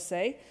 I've got to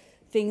say,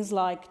 things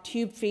like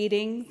tube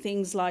feeding,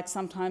 things like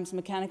sometimes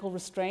mechanical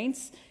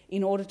restraints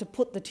in order to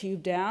put the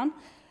tube down.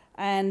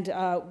 And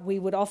we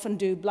would often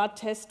do blood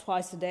tests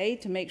twice a day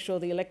to make sure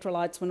the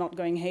electrolytes were not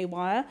going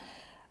haywire.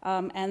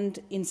 And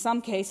in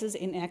some cases,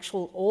 in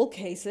actual all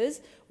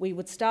cases, we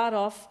would start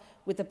off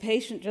with the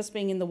patient just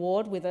being in the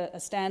ward with a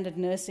standard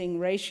nursing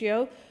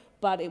ratio,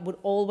 but it would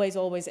always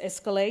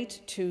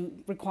escalate to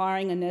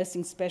requiring a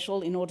nursing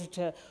special in order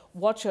to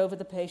watch over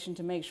the patient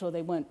to make sure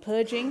they weren't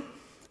purging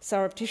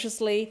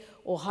surreptitiously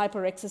or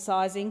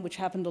hyper-exercising, which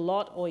happened a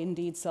lot, or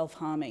indeed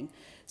self-harming.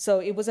 So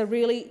it was a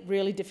really,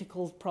 really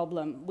difficult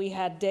problem. We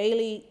had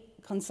daily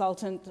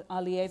consultant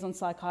liaison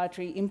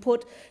psychiatry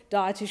input.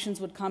 Dietitians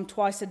would come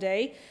twice a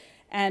day,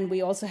 and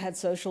we also had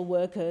social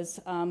workers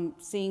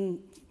seeing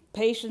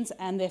patients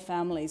and their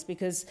families,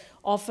 because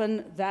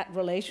often that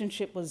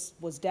relationship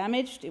was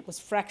damaged, it was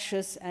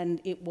fractious,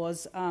 and it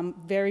was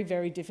very,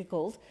 very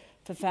difficult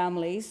for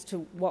families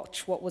to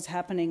watch what was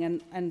happening,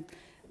 and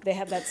they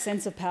had that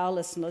sense of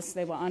powerlessness.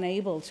 They were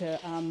unable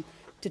to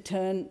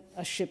turn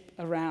a ship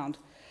around.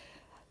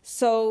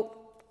 So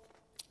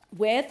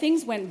where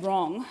things went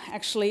wrong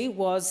actually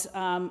was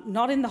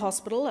not in the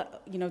hospital.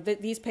 You know,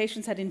 these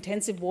patients had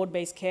intensive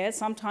ward-based care.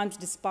 Sometimes,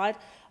 despite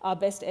our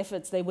best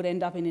efforts, they would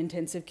end up in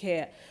intensive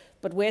care.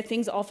 But where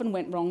things often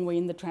went wrong were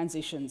in the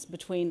transitions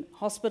between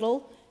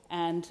hospital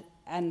and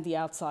the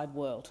outside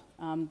world.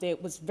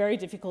 It was very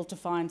difficult to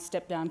find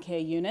step-down care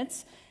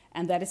units,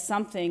 and that is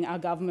something our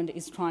government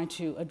is trying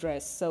to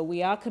address. So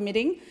we are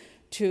committing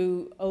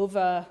to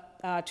over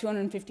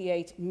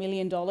 $258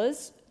 million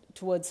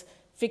towards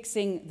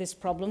fixing this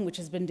problem, which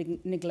has been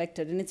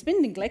neglected. And it's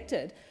been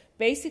neglected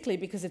basically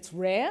because it's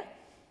rare,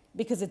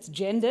 because it's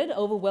gendered,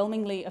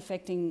 overwhelmingly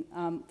affecting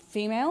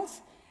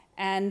females,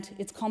 and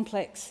it's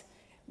complex.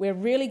 We're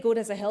really good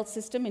as a health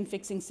system in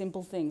fixing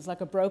simple things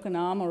like a broken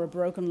arm or a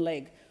broken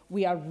leg.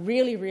 We are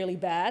really, really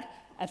bad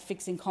at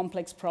fixing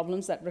complex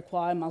problems that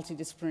require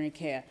multidisciplinary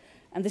care.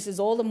 And this is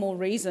all the more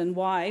reason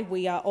why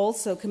we are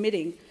also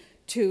committing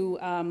to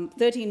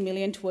 $13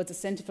 million towards a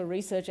Centre for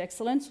Research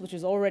Excellence, which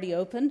is already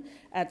open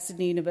at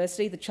Sydney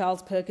University, the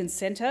Charles Perkins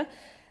Centre,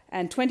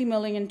 and $20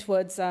 million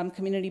towards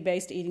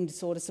community-based eating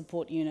disorder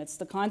support units,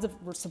 the kinds of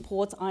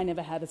supports I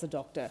never had as a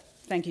doctor.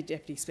 Thank you,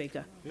 Deputy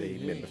Speaker. The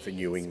member for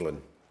New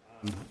England.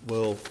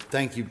 Well,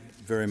 thank you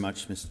very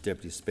much, Mr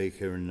Deputy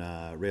Speaker, and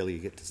rarely you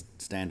get to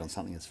stand on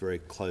something that's very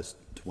close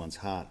to one's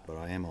heart, but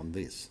I am on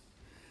this.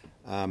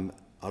 I'd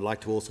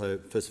like to also,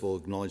 first of all,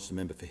 acknowledge the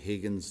member for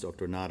Higgins,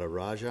 Dr Anada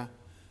Raja,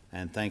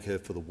 and thank her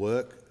for the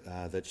work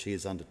that she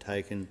has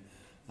undertaken,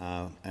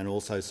 and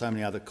also so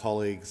many other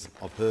colleagues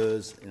of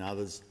hers and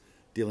others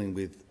dealing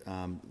with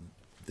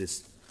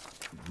this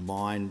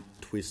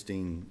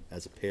mind-twisting,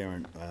 as a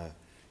parent,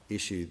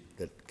 issue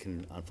that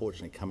can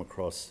unfortunately come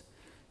across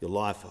your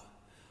life.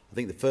 I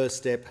think the first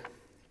step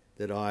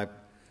that I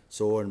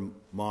saw in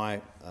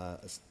my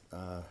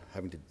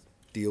having to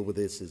deal with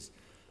this is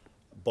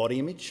body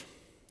image,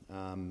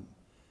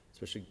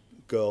 especially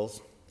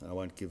girls. I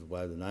won't give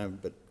away the name,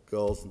 but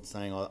girls and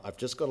saying, oh, I've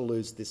just got to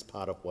lose this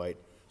part of weight,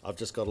 I've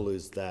just got to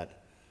lose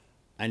that.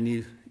 And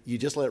you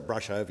just let it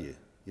brush over you.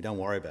 You don't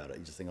worry about it.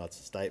 You just think, oh, it's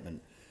a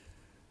statement.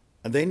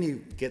 And then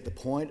you get the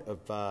point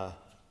of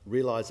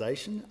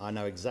realisation. I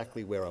know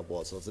exactly where I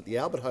was. I was at the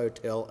Albert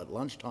Hotel at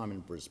lunchtime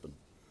in Brisbane,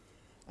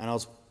 and I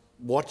was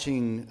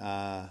watching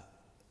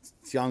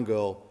this young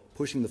girl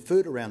pushing the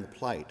food around the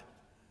plate.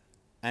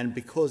 And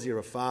because you're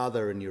a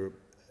father and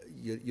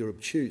you're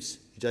obtuse,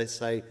 you just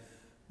say,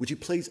 would you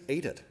please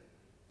eat it?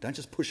 Don't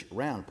just push it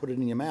around, put it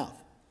in your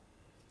mouth.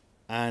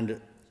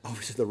 And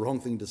obviously the wrong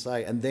thing to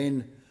say. And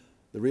then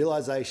the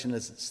realisation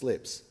is it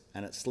slips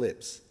and it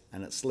slips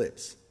and it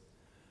slips.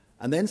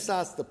 And then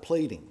starts the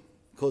pleading,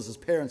 because as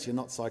parents you're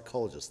not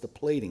psychologists, the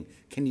pleading,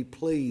 can you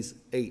please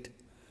eat?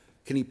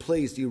 Can you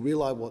please, do you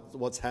realise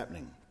what's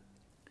happening?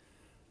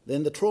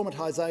 Then the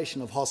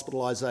traumatisation of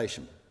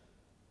hospitalisation.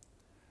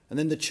 And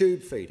then the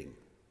tube feeding.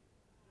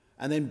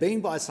 And then being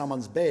by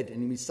someone's bed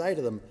and you say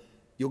to them,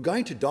 you're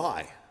going to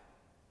die.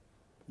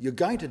 You're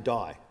going to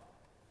die.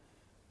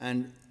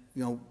 And,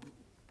 you know,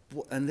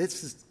 and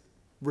this is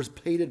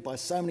repeated by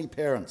so many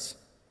parents.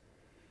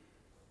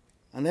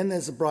 And then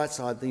there's the bright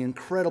side, the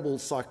incredible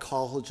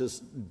psychologists,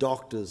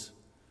 doctors,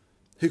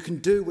 who can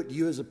do what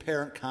you as a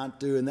parent can't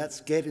do, and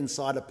that's get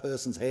inside a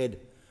person's head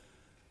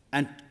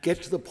and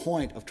get to the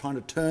point of trying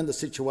to turn the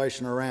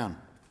situation around.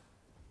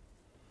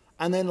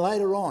 And then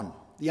later on,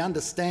 the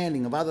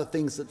understanding of other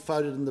things that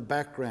floated in the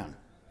background,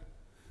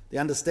 the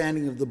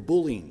understanding of the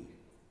bullying,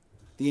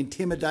 the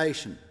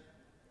intimidation,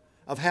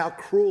 of how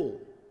cruel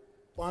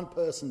one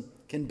person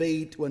can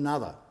be to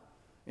another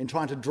in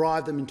trying to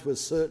drive them into a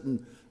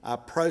certain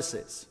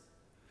process,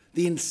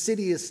 the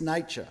insidious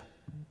nature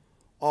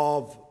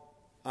of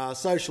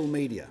social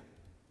media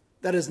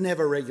that is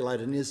never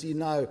regulated. And as you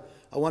know,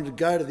 I wanted to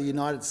go to the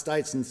United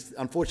States and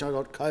unfortunately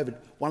I got COVID.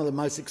 One of the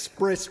most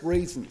express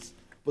reasons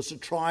was to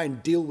try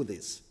and deal with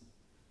this,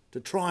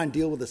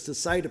 to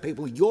say to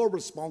people, you're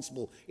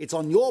responsible, it's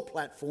on your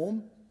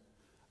platform,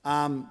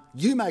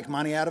 you make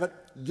money out of it,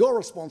 you're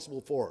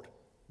responsible for it.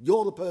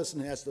 You're the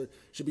person who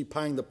should be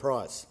paying the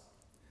price.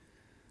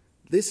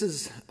 This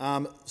is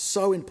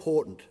so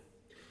important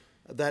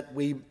that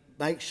we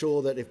make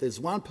sure that if there's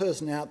one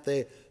person out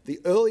there, the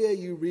earlier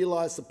you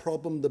realise the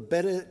problem, the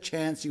better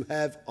chance you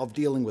have of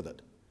dealing with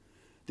it.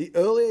 The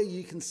earlier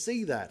you can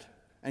see that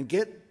and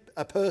get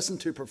a person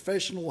to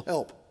professional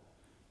help,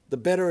 the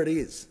better it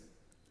is.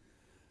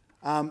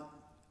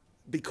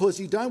 Because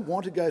you don't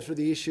want to go through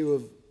the issue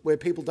of where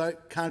people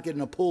can't get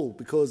in a pool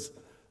because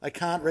they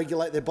can't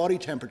regulate their body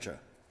temperature,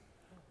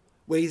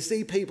 where you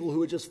see people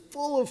who are just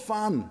full of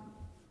fun,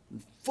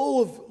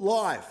 full of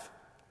life,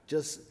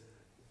 just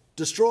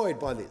destroyed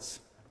by this.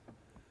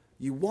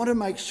 You want to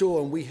make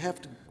sure, and we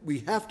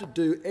have to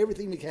do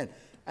everything we can,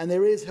 and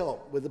there is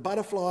help. With the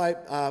Butterfly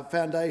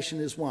Foundation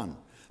is one.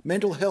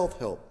 Mental health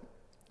help,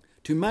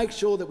 to make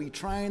sure that we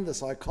train the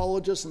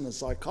psychologists and the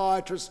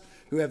psychiatrists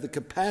who have the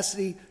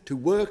capacity to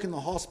work in the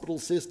hospital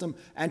system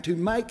and to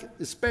make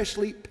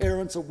especially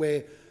parents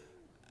aware,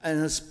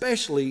 and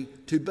especially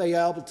to be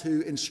able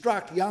to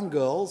instruct young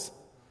girls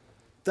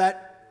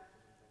that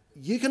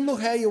you can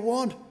look how you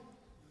want.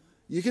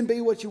 You can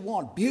be what you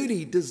want.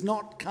 Beauty does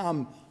not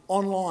come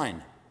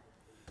online.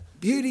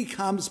 Beauty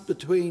comes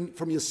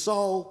from your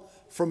soul,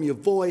 from your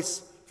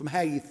voice, from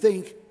how you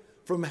think,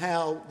 from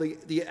how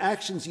the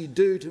actions you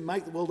do to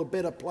make the world a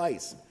better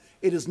place.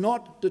 It is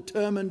not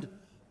determined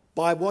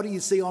by what you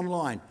see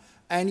online.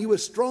 And you are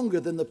stronger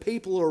than the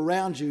people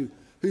around you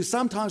who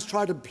sometimes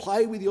try to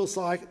play with your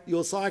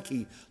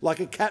psyche like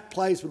a cat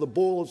plays with a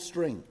ball of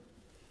string.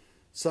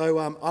 So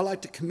I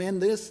like to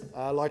commend this.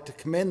 I like to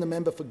commend the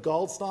member for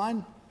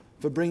Goldstein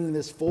for bringing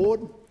this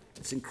forward.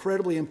 It's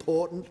incredibly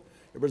important.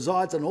 It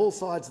resides on all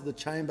sides of the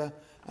chamber,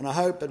 and I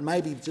hope that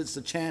maybe just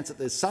a chance that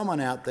there's someone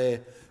out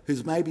there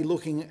who's maybe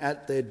looking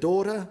at their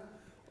daughter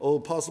or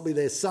possibly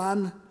their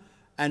son,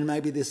 and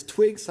maybe this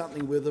twigs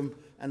something with them,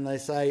 and they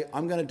say,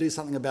 I'm going to do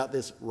something about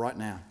this right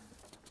now.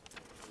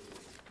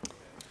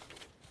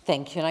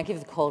 Thank you, and I give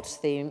the call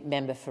to the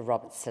member for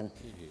Robertson.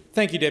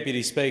 Thank you,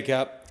 Deputy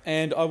Speaker.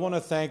 And I want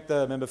to thank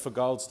the member for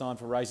Goldstein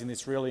for raising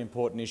this really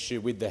important issue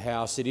with the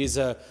House. It is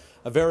a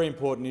very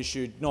important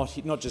issue,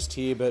 not just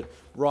here, but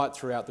right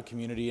throughout the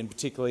community, and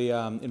particularly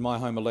in my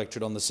home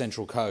electorate on the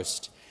Central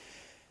Coast.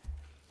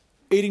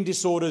 Eating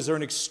disorders are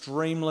an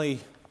extremely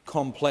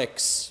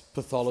complex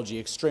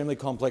pathology,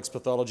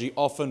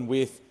 often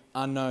with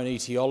unknown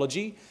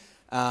etiology,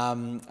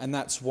 and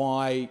that's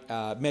why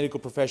medical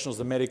professionals,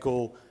 the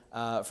medical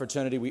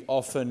fraternity, we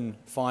often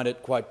find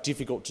it quite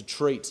difficult to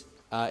treat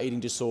eating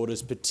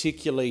disorders,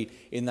 particularly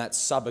in that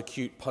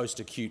subacute,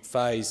 post-acute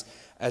phase,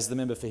 as the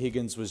member for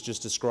Higgins was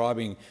just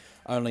describing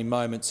only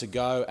moments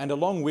ago. And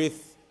along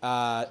with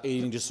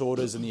eating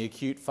disorders in the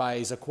acute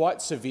phase are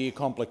quite severe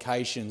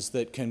complications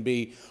that can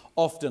be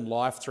often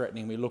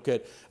life-threatening. We look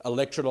at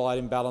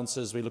electrolyte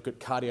imbalances, we look at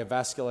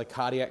cardiovascular,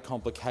 cardiac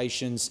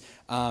complications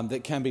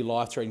that can be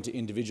life-threatening to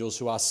individuals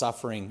who are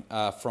suffering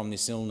from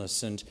this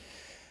illness. And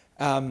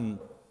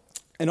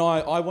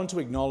I want to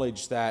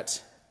acknowledge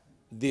that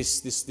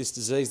this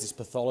disease, this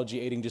pathology,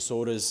 eating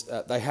disorders,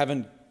 they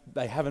haven't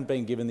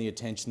been given the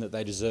attention that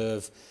they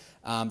deserve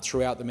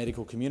throughout the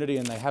medical community,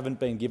 and they haven't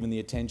been given the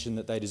attention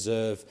that they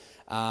deserve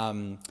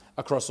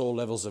across all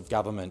levels of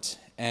government.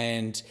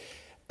 And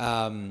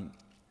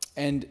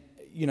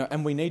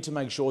we need to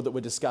make sure that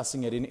we're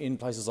discussing it in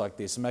places like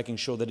this, and making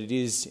sure that it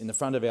is in the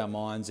front of our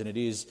minds and it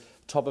is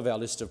top of our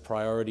list of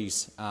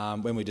priorities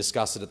when we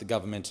discuss it at the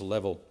governmental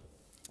level.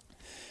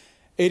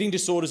 Eating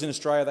disorders in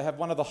Australia, they have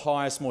one of the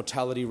highest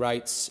mortality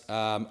rates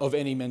of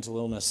any mental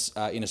illness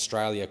in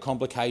Australia.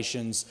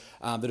 Complications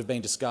that have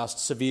been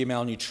discussed: severe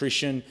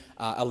malnutrition,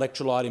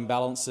 electrolyte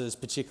imbalances,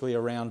 particularly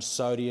around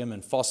sodium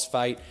and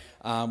phosphate,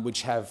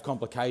 which have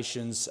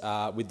complications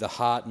with the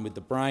heart and with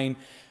the brain.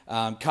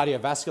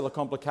 Cardiovascular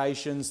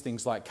complications,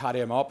 things like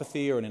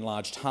cardiomyopathy or an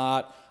enlarged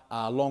heart,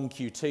 long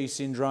QT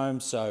syndrome,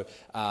 so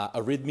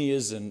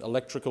arrhythmias and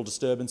electrical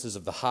disturbances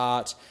of the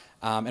heart,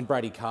 and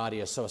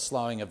bradycardia, so a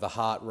slowing of the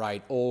heart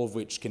rate, all of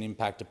which can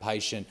impact a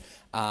patient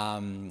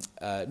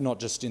not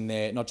just in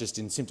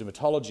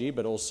symptomatology,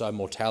 but also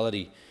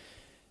mortality.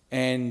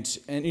 And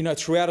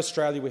throughout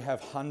Australia we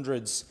have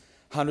hundreds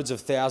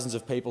of thousands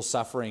of people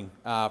suffering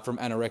from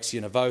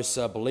anorexia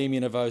nervosa,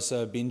 bulimia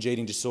nervosa, binge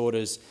eating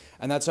disorders,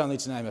 and that's only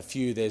to name a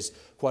few. There's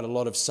quite a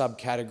lot of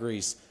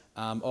subcategories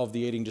of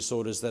the eating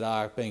disorders that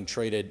are being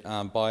treated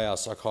by our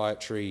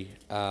psychiatry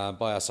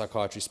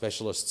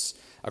specialists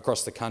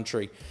across the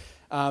country.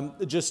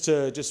 Just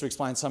to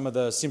explain some of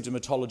the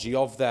symptomatology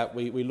of that,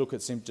 we look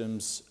at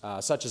symptoms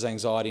such as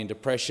anxiety and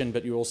depression,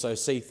 but you also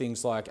see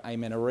things like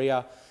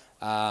amenorrhea,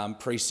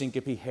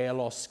 presyncope, hair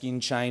loss, skin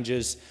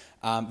changes,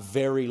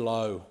 very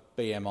low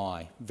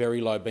BMI,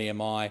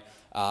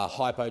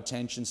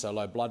 hypotension, so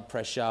low blood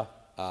pressure,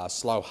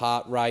 slow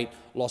heart rate,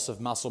 loss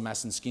of muscle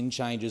mass and skin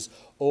changes,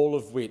 all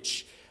of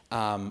which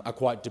are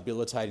quite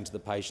debilitating to the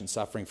patient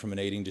suffering from an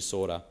eating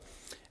disorder.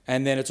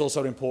 And then it's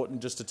also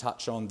important just to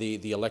touch on the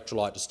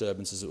electrolyte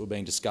disturbances that were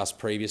being discussed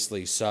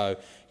previously. So,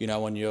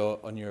 on your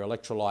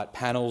electrolyte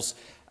panels,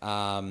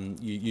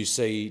 you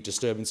see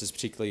disturbances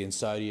particularly in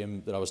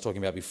sodium that I was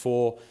talking about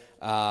before,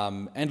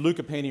 and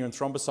leukopenia and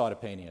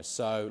thrombocytopenia.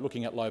 So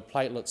looking at low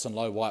platelets and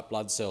low white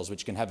blood cells,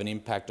 which can have an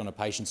impact on a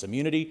patient's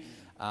immunity,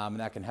 and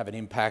that can have an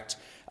impact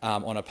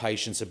on a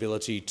patient's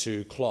ability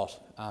to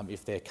clot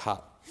if they're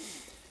cut.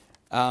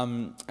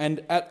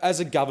 As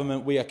a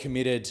government, we are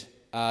committed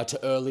to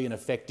early and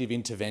effective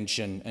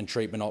intervention and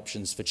treatment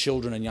options for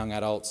children and young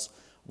adults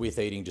with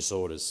eating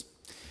disorders.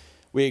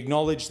 We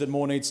acknowledge that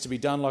more needs to be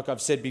done, like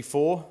I've said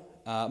before.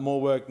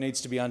 More work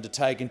needs to be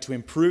undertaken to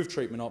improve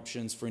treatment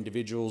options for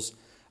individuals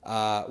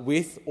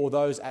with or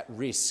those at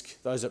risk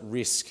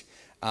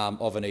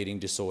of an eating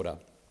disorder.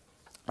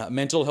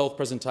 Mental health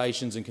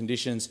presentations and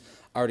conditions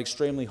are at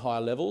extremely high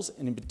levels,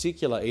 and in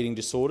particular eating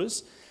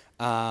disorders,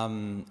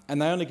 and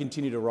they only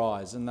continue to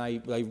rise, and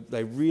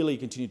they really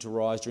continue to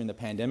rise during the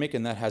pandemic,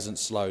 and that hasn't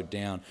slowed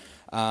down.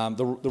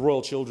 The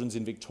Royal Children's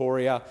in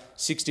Victoria,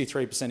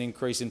 63%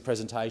 increase in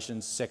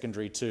presentations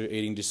secondary to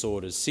eating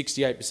disorders,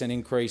 68%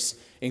 increase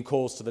in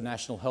calls to the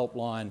National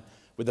Helpline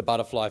with the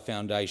Butterfly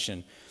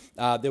Foundation.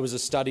 There was a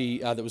study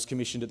that was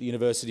commissioned at the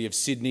University of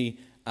Sydney,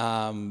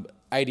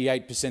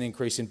 88%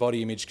 increase in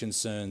body image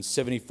concerns,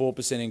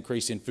 74%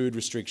 increase in food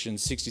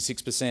restrictions,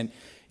 66%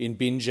 in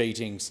binge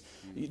eatings.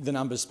 The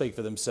numbers speak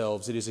for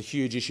themselves. It is a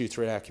huge issue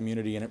throughout our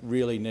community, and it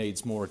really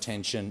needs more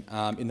attention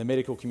in the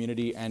medical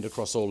community and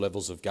across all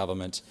levels of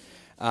government.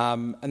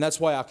 And that's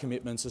why our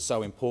commitments are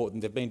so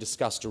important. They've been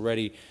discussed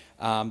already.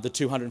 The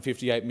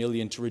 $258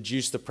 million to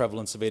reduce the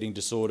prevalence of eating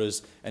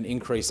disorders and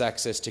increase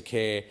access to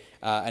care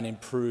and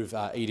improve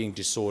eating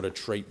disorder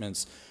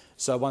treatments.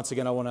 So once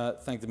again, I want to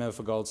thank the member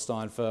for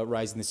Goldstein for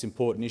raising this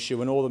important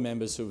issue and all the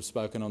members who have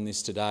spoken on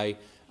this today.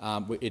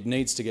 It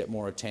needs to get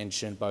more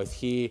attention, both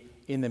here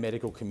in the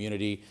medical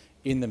community,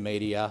 in the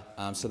media,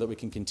 so that we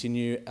can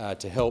continue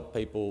to help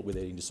people with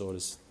eating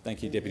disorders.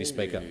 Thank you, Deputy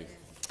Speaker.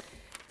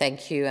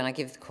 Thank you, and I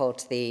give the call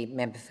to the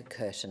member for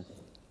Curtin.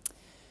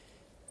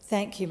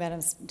 Thank you,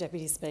 Madam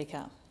Deputy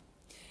Speaker.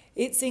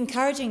 It's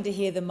encouraging to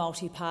hear the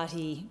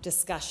multi-party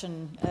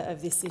discussion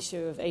of this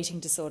issue of eating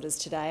disorders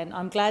today, and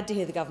I'm glad to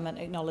hear the government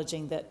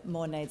acknowledging that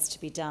more needs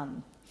to be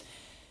done.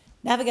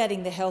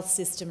 Navigating the health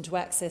system to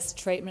access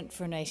treatment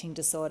for an eating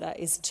disorder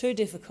is too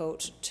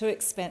difficult, too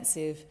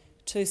expensive,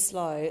 too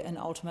slow and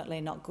ultimately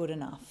not good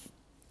enough.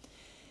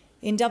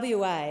 In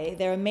WA,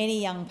 there are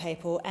many young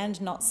people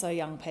and not so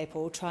young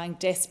people trying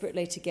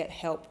desperately to get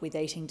help with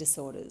eating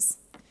disorders.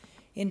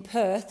 In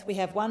Perth, we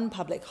have one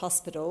public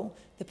hospital,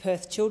 the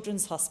Perth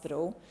Children's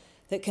Hospital,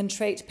 that can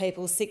treat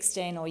people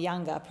 16 or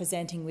younger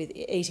presenting with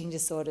eating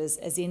disorders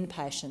as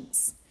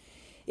inpatients.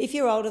 If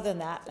you're older than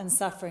that and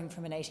suffering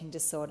from an eating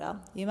disorder,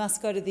 you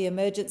must go to the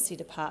emergency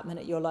department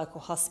at your local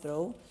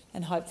hospital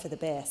and hope for the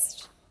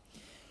best.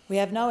 We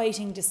have no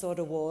eating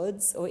disorder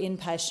wards or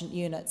inpatient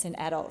units in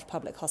adult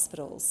public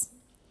hospitals.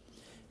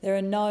 There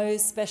are no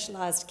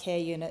specialised care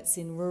units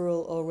in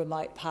rural or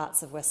remote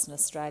parts of Western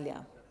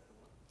Australia.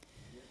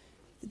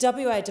 The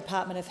WA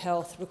Department of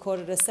Health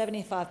recorded a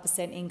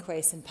 75%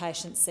 increase in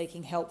patients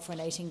seeking help for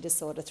an eating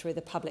disorder through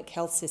the public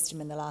health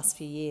system in the last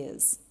few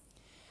years.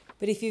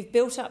 But if you've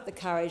built up the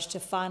courage to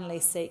finally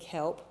seek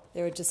help,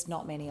 there are just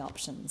not many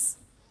options.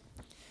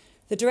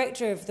 The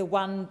director of the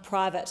one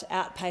private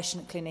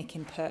outpatient clinic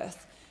in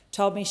Perth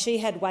told me she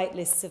had wait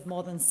lists of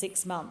more than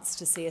 6 months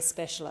to see a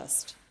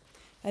specialist,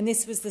 and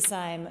this was the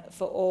same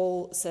for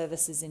all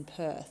services in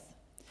Perth.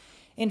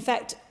 In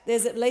fact,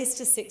 there's at least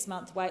a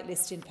 6-month wait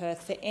list in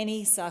Perth for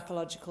any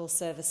psychological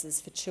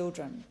services for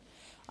children.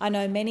 I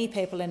know many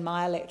people in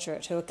my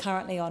electorate who are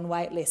currently on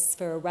wait lists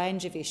for a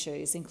range of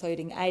issues,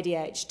 including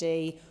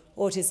ADHD,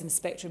 autism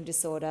spectrum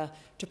disorder,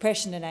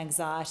 depression and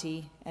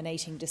anxiety, and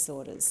eating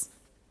disorders.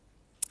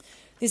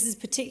 This is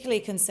particularly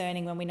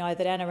concerning when we know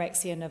that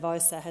anorexia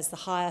nervosa has the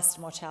highest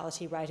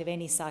mortality rate of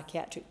any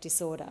psychiatric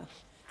disorder.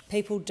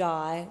 People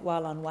die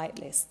while on wait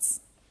lists.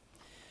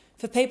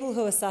 For people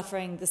who are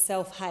suffering the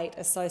self-hate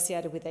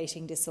associated with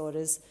eating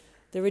disorders,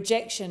 the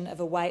rejection of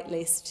a wait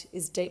list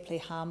is deeply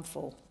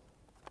harmful.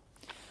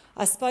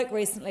 I spoke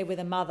recently with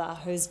a mother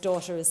whose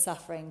daughter is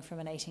suffering from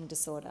an eating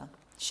disorder.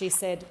 She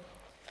said,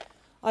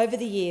 "Over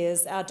the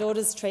years, our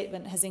daughter's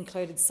treatment has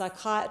included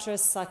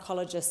psychiatrists,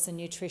 psychologists and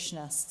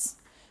nutritionists.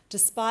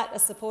 Despite a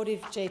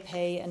supportive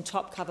GP and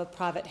top-cover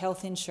private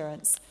health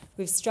insurance,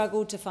 we've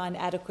struggled to find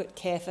adequate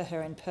care for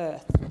her in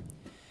Perth.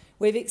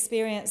 We've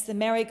experienced the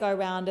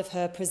merry-go-round of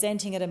her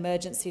presenting at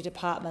emergency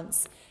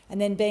departments and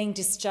then being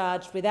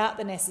discharged without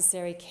the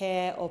necessary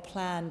care or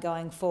plan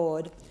going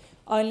forward,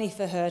 only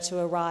for her to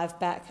arrive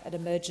back at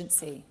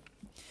emergency.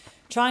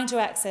 Trying to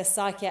access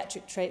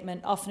psychiatric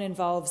treatment often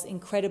involves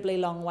incredibly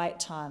long wait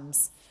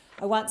times.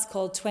 I once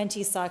called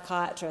 20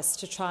 psychiatrists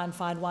to try and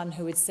find one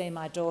who would see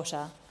my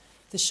daughter.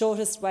 The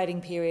shortest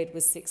waiting period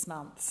was 6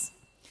 months.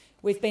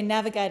 We've been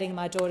navigating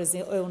my daughter's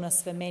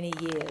illness for many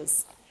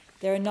years.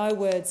 There are no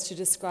words to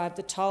describe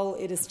the toll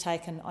it has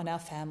taken on our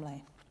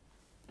family."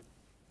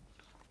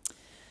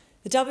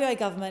 The WA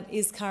Government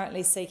is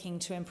currently seeking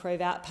to improve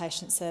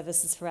outpatient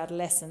services for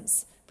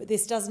adolescents, but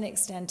this doesn't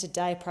extend to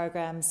day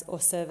programs or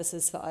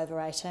services for over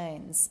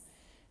 18s.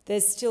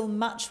 There's still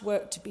much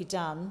work to be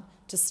done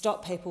to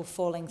stop people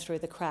falling through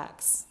the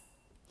cracks.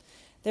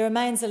 There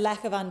remains a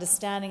lack of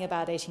understanding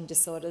about eating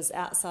disorders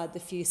outside the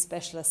few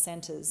specialist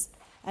centres,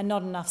 and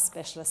not enough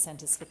specialist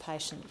centres for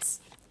patients.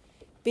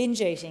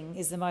 Binge eating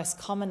is the most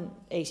common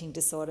eating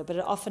disorder, but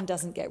it often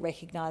doesn't get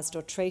recognised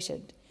or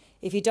treated.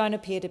 If you don't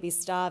appear to be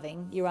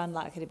starving, you're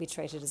unlikely to be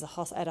treated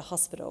at a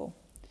hospital.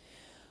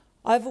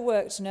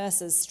 Overworked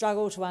nurses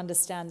struggle to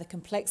understand the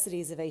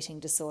complexities of eating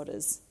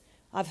disorders.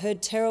 I've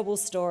heard terrible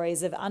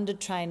stories of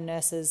undertrained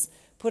nurses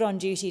put on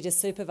duty to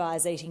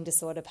supervise eating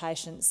disorder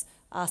patients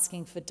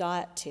asking for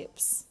diet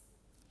tips.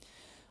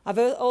 I've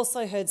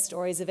also heard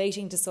stories of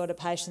eating disorder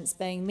patients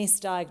being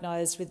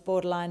misdiagnosed with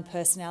borderline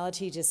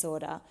personality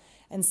disorder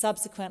and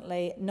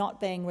subsequently not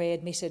being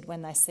readmitted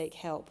when they seek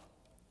help.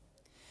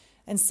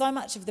 And so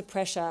much of the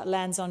pressure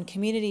lands on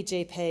community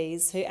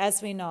GPs who,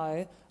 as we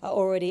know, are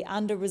already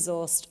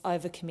under-resourced,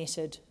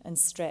 overcommitted and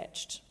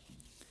stretched.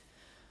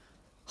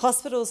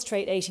 Hospitals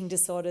treat eating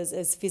disorders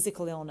as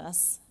physical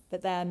illness,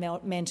 but they are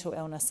mental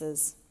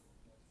illnesses.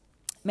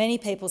 Many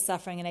people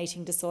suffering an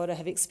eating disorder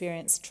have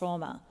experienced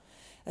trauma.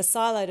 A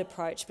siloed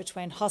approach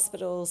between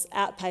hospitals,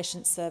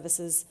 outpatient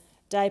services,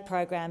 day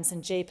programs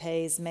and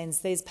GPs means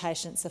these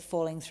patients are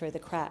falling through the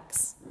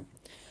cracks.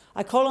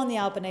 I call on the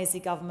Albanese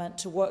government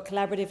to work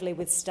collaboratively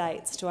with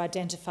states to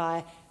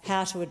identify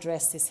how to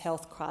address this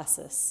health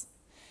crisis.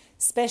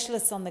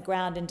 Specialists on the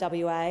ground in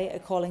WA are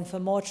calling for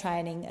more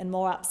training and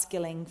more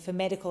upskilling for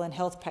medical and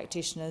health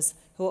practitioners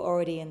who are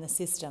already in the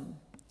system.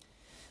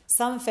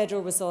 Some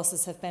federal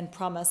resources have been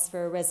promised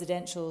for a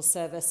residential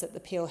service at the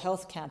Peel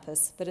Health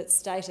Campus, but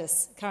its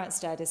current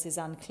status is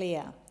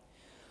unclear.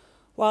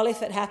 While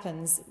if it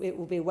happens, it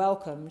will be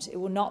welcomed, it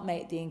will not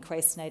meet the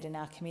increased need in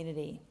our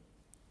community.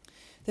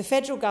 The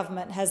federal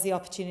government has the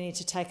opportunity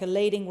to take a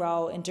leading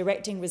role in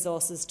directing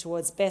resources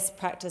towards best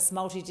practice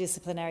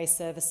multidisciplinary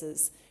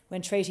services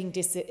when treating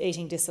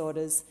eating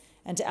disorders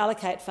and to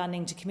allocate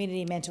funding to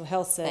community mental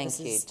health services.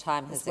 Thank you.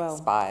 Time has well.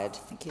 expired.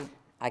 Thank you.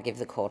 I give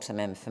the call to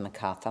Member for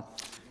Macarthur.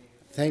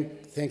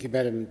 Thank you,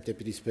 Madam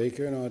Deputy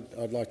Speaker, and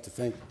I'd like to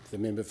thank the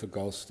member for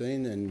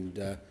Goldstein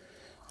and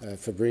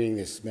for bringing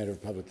this matter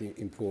of public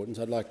importance.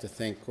 I'd like to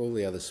thank all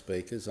the other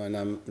speakers. I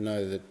know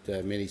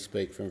that many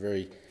speak from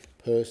very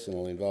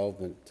personal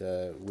involvement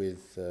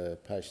with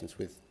patients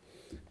with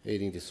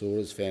eating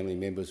disorders, family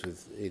members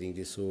with eating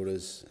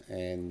disorders,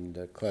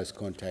 and close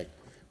contact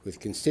with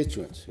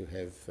constituents who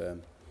have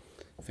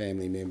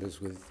family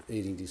members with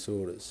eating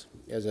disorders.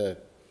 As a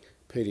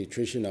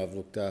paediatrician, I've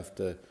looked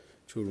after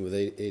children with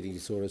eating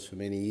disorders for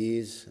many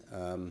years.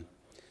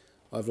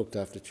 I've looked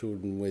after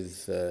children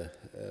with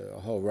a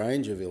whole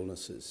range of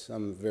illnesses,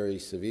 some very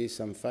severe,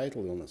 some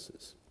fatal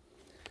illnesses.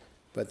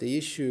 But the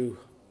issue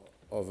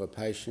of a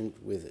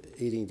patient with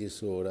eating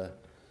disorder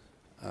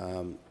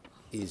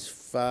is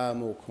far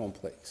more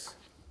complex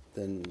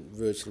than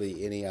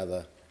virtually any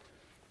other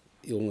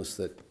illness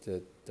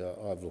that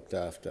I've looked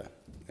after.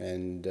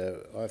 And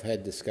I've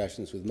had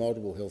discussions with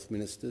multiple health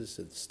ministers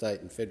at the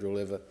state and federal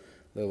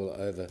level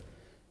over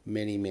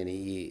many, many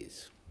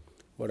years.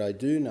 What I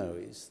do know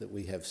is that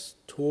we have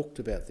talked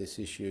about this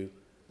issue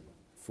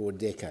for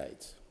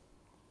decades.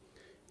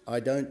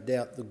 I don't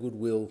doubt the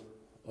goodwill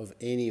of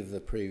any of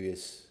the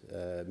previous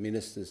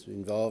ministers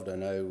involved. I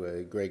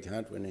know Greg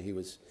Hunt, when he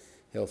was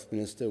Health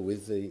Minister,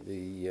 with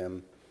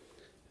the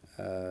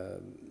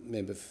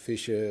member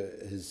Fisher,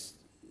 has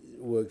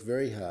worked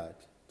very hard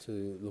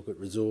to look at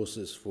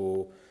resources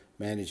for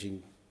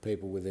managing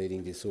people with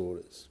eating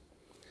disorders.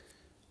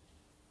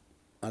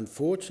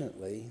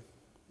 Unfortunately,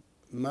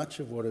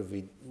 much of what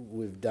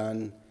we've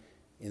done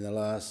in the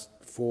last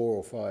 4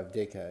 or 5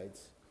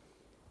 decades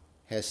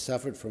has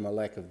suffered from a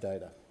lack of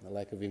data, a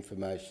lack of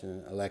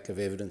information, a lack of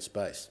evidence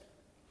base.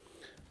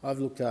 I've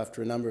looked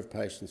after a number of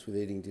patients with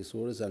eating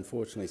disorders,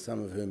 unfortunately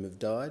some of whom have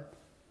died.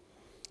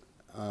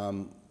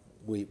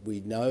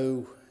 We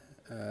know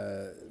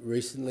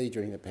recently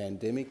during the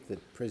pandemic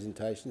that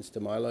presentations to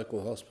my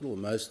local hospital,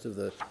 most of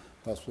the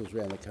hospitals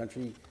around the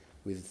country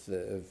with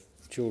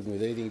children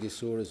with eating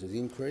disorders has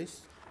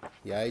increased.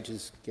 The age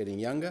is getting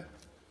younger,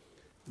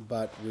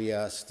 but we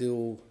are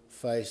still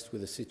faced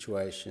with a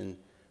situation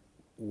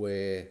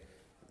where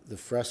the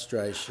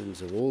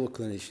frustrations of all the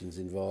clinicians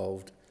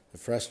involved, the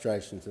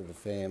frustrations of the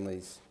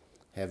families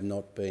have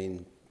not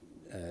been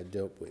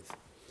dealt with.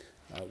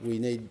 We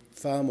need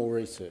far more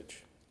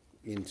research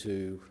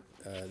into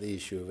the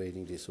issue of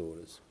eating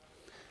disorders.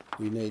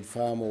 We need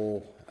far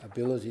more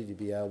ability to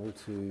be able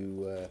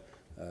to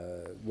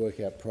work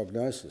out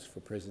prognosis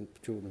for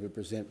children who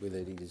present with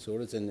eating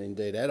disorders, and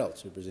indeed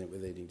adults who present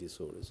with eating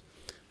disorders.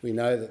 We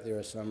know that there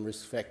are some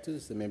risk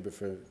factors. The member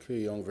for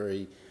Kooyong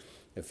very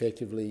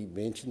effectively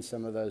mentioned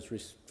some of those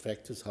risk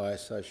factors: higher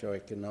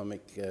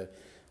socioeconomic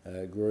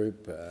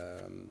group,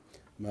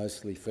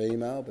 mostly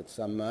female but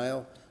some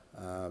male,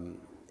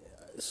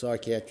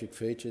 psychiatric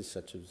features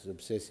such as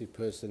obsessive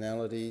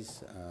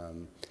personalities,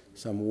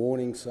 some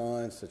warning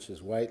signs such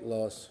as weight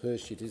loss,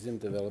 hirsutism,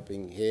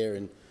 developing hair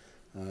in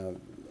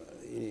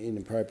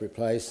inappropriate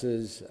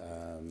places,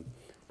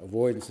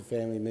 avoidance of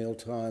family meal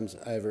times,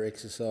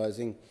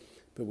 over-exercising.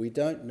 But we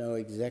don't know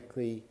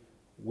exactly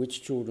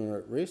which children are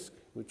at risk,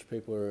 which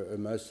people are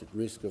most at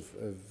risk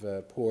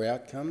of poor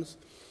outcomes.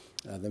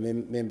 The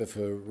member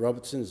for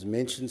Robertson's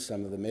mentioned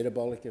some of the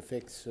metabolic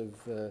effects of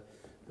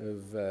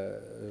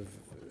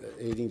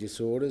eating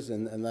disorders,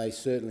 and they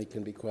certainly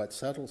can be quite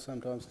subtle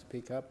sometimes to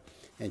pick up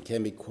and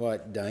can be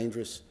quite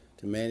dangerous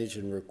to manage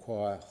and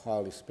require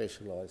highly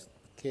specialised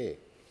care.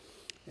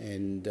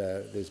 And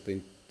there's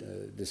been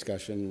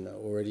discussion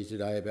already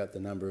today about the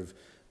number of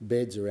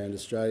beds around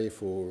Australia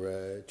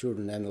for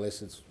children and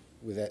adolescents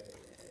with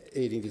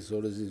eating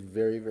disorders is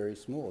very, very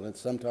small. And it's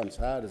sometimes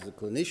hard as a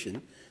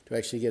clinician to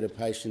actually get a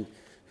patient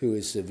who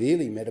is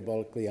severely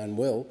metabolically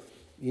unwell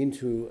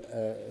into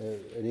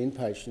an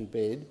inpatient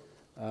bed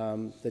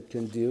that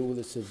can deal with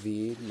the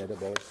severe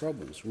metabolic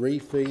problems.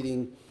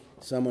 Refeeding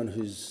someone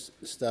who's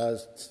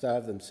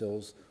starved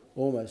themselves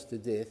almost to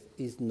death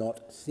is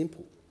not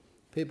simple.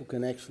 People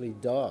can actually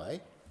die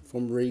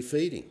from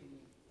refeeding.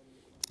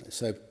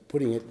 So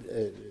putting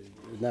a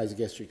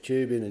nasogastric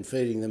tube in and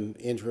feeding them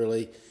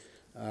enterally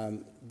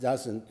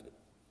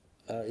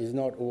is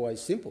not always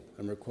simple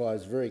and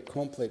requires very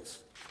complex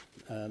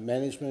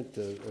management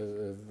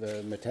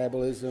of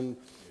metabolism,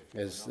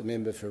 as the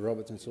member for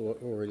Robertson's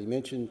already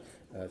mentioned,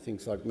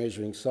 things like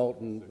measuring salt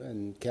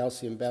and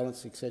calcium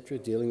balance, etc.,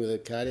 dealing with the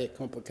cardiac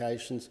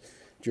complications,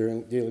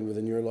 dealing with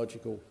the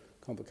neurological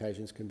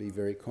complications can be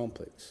very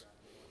complex.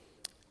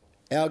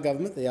 Our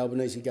government, the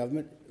Albanese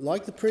government,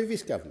 like the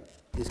previous government,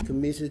 is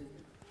committed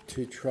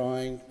to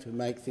trying to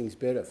make things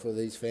better for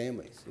these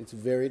families. It's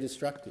very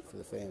destructive for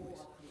the families.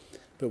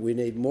 But we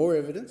need more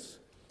evidence,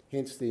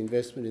 hence the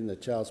investment in the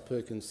Charles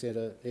Perkins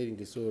Centre Eating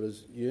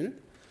Disorders Unit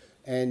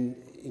and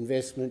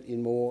investment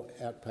in more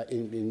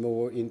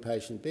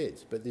inpatient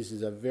beds. But this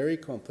is a very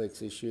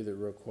complex issue that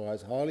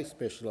requires highly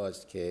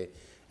specialised care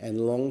and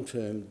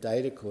long-term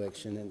data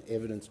collection and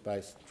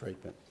evidence-based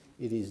treatment.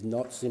 It is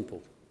not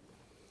simple.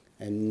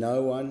 And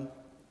no one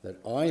that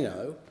I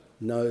know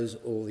knows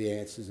all the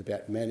answers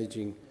about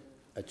managing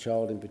a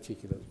child in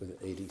particular with an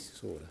eating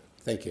disorder.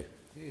 Thank you.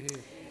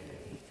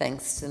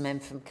 Thanks to the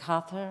member from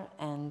Macarthur,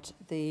 and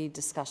the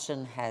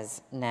discussion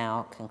has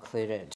now concluded.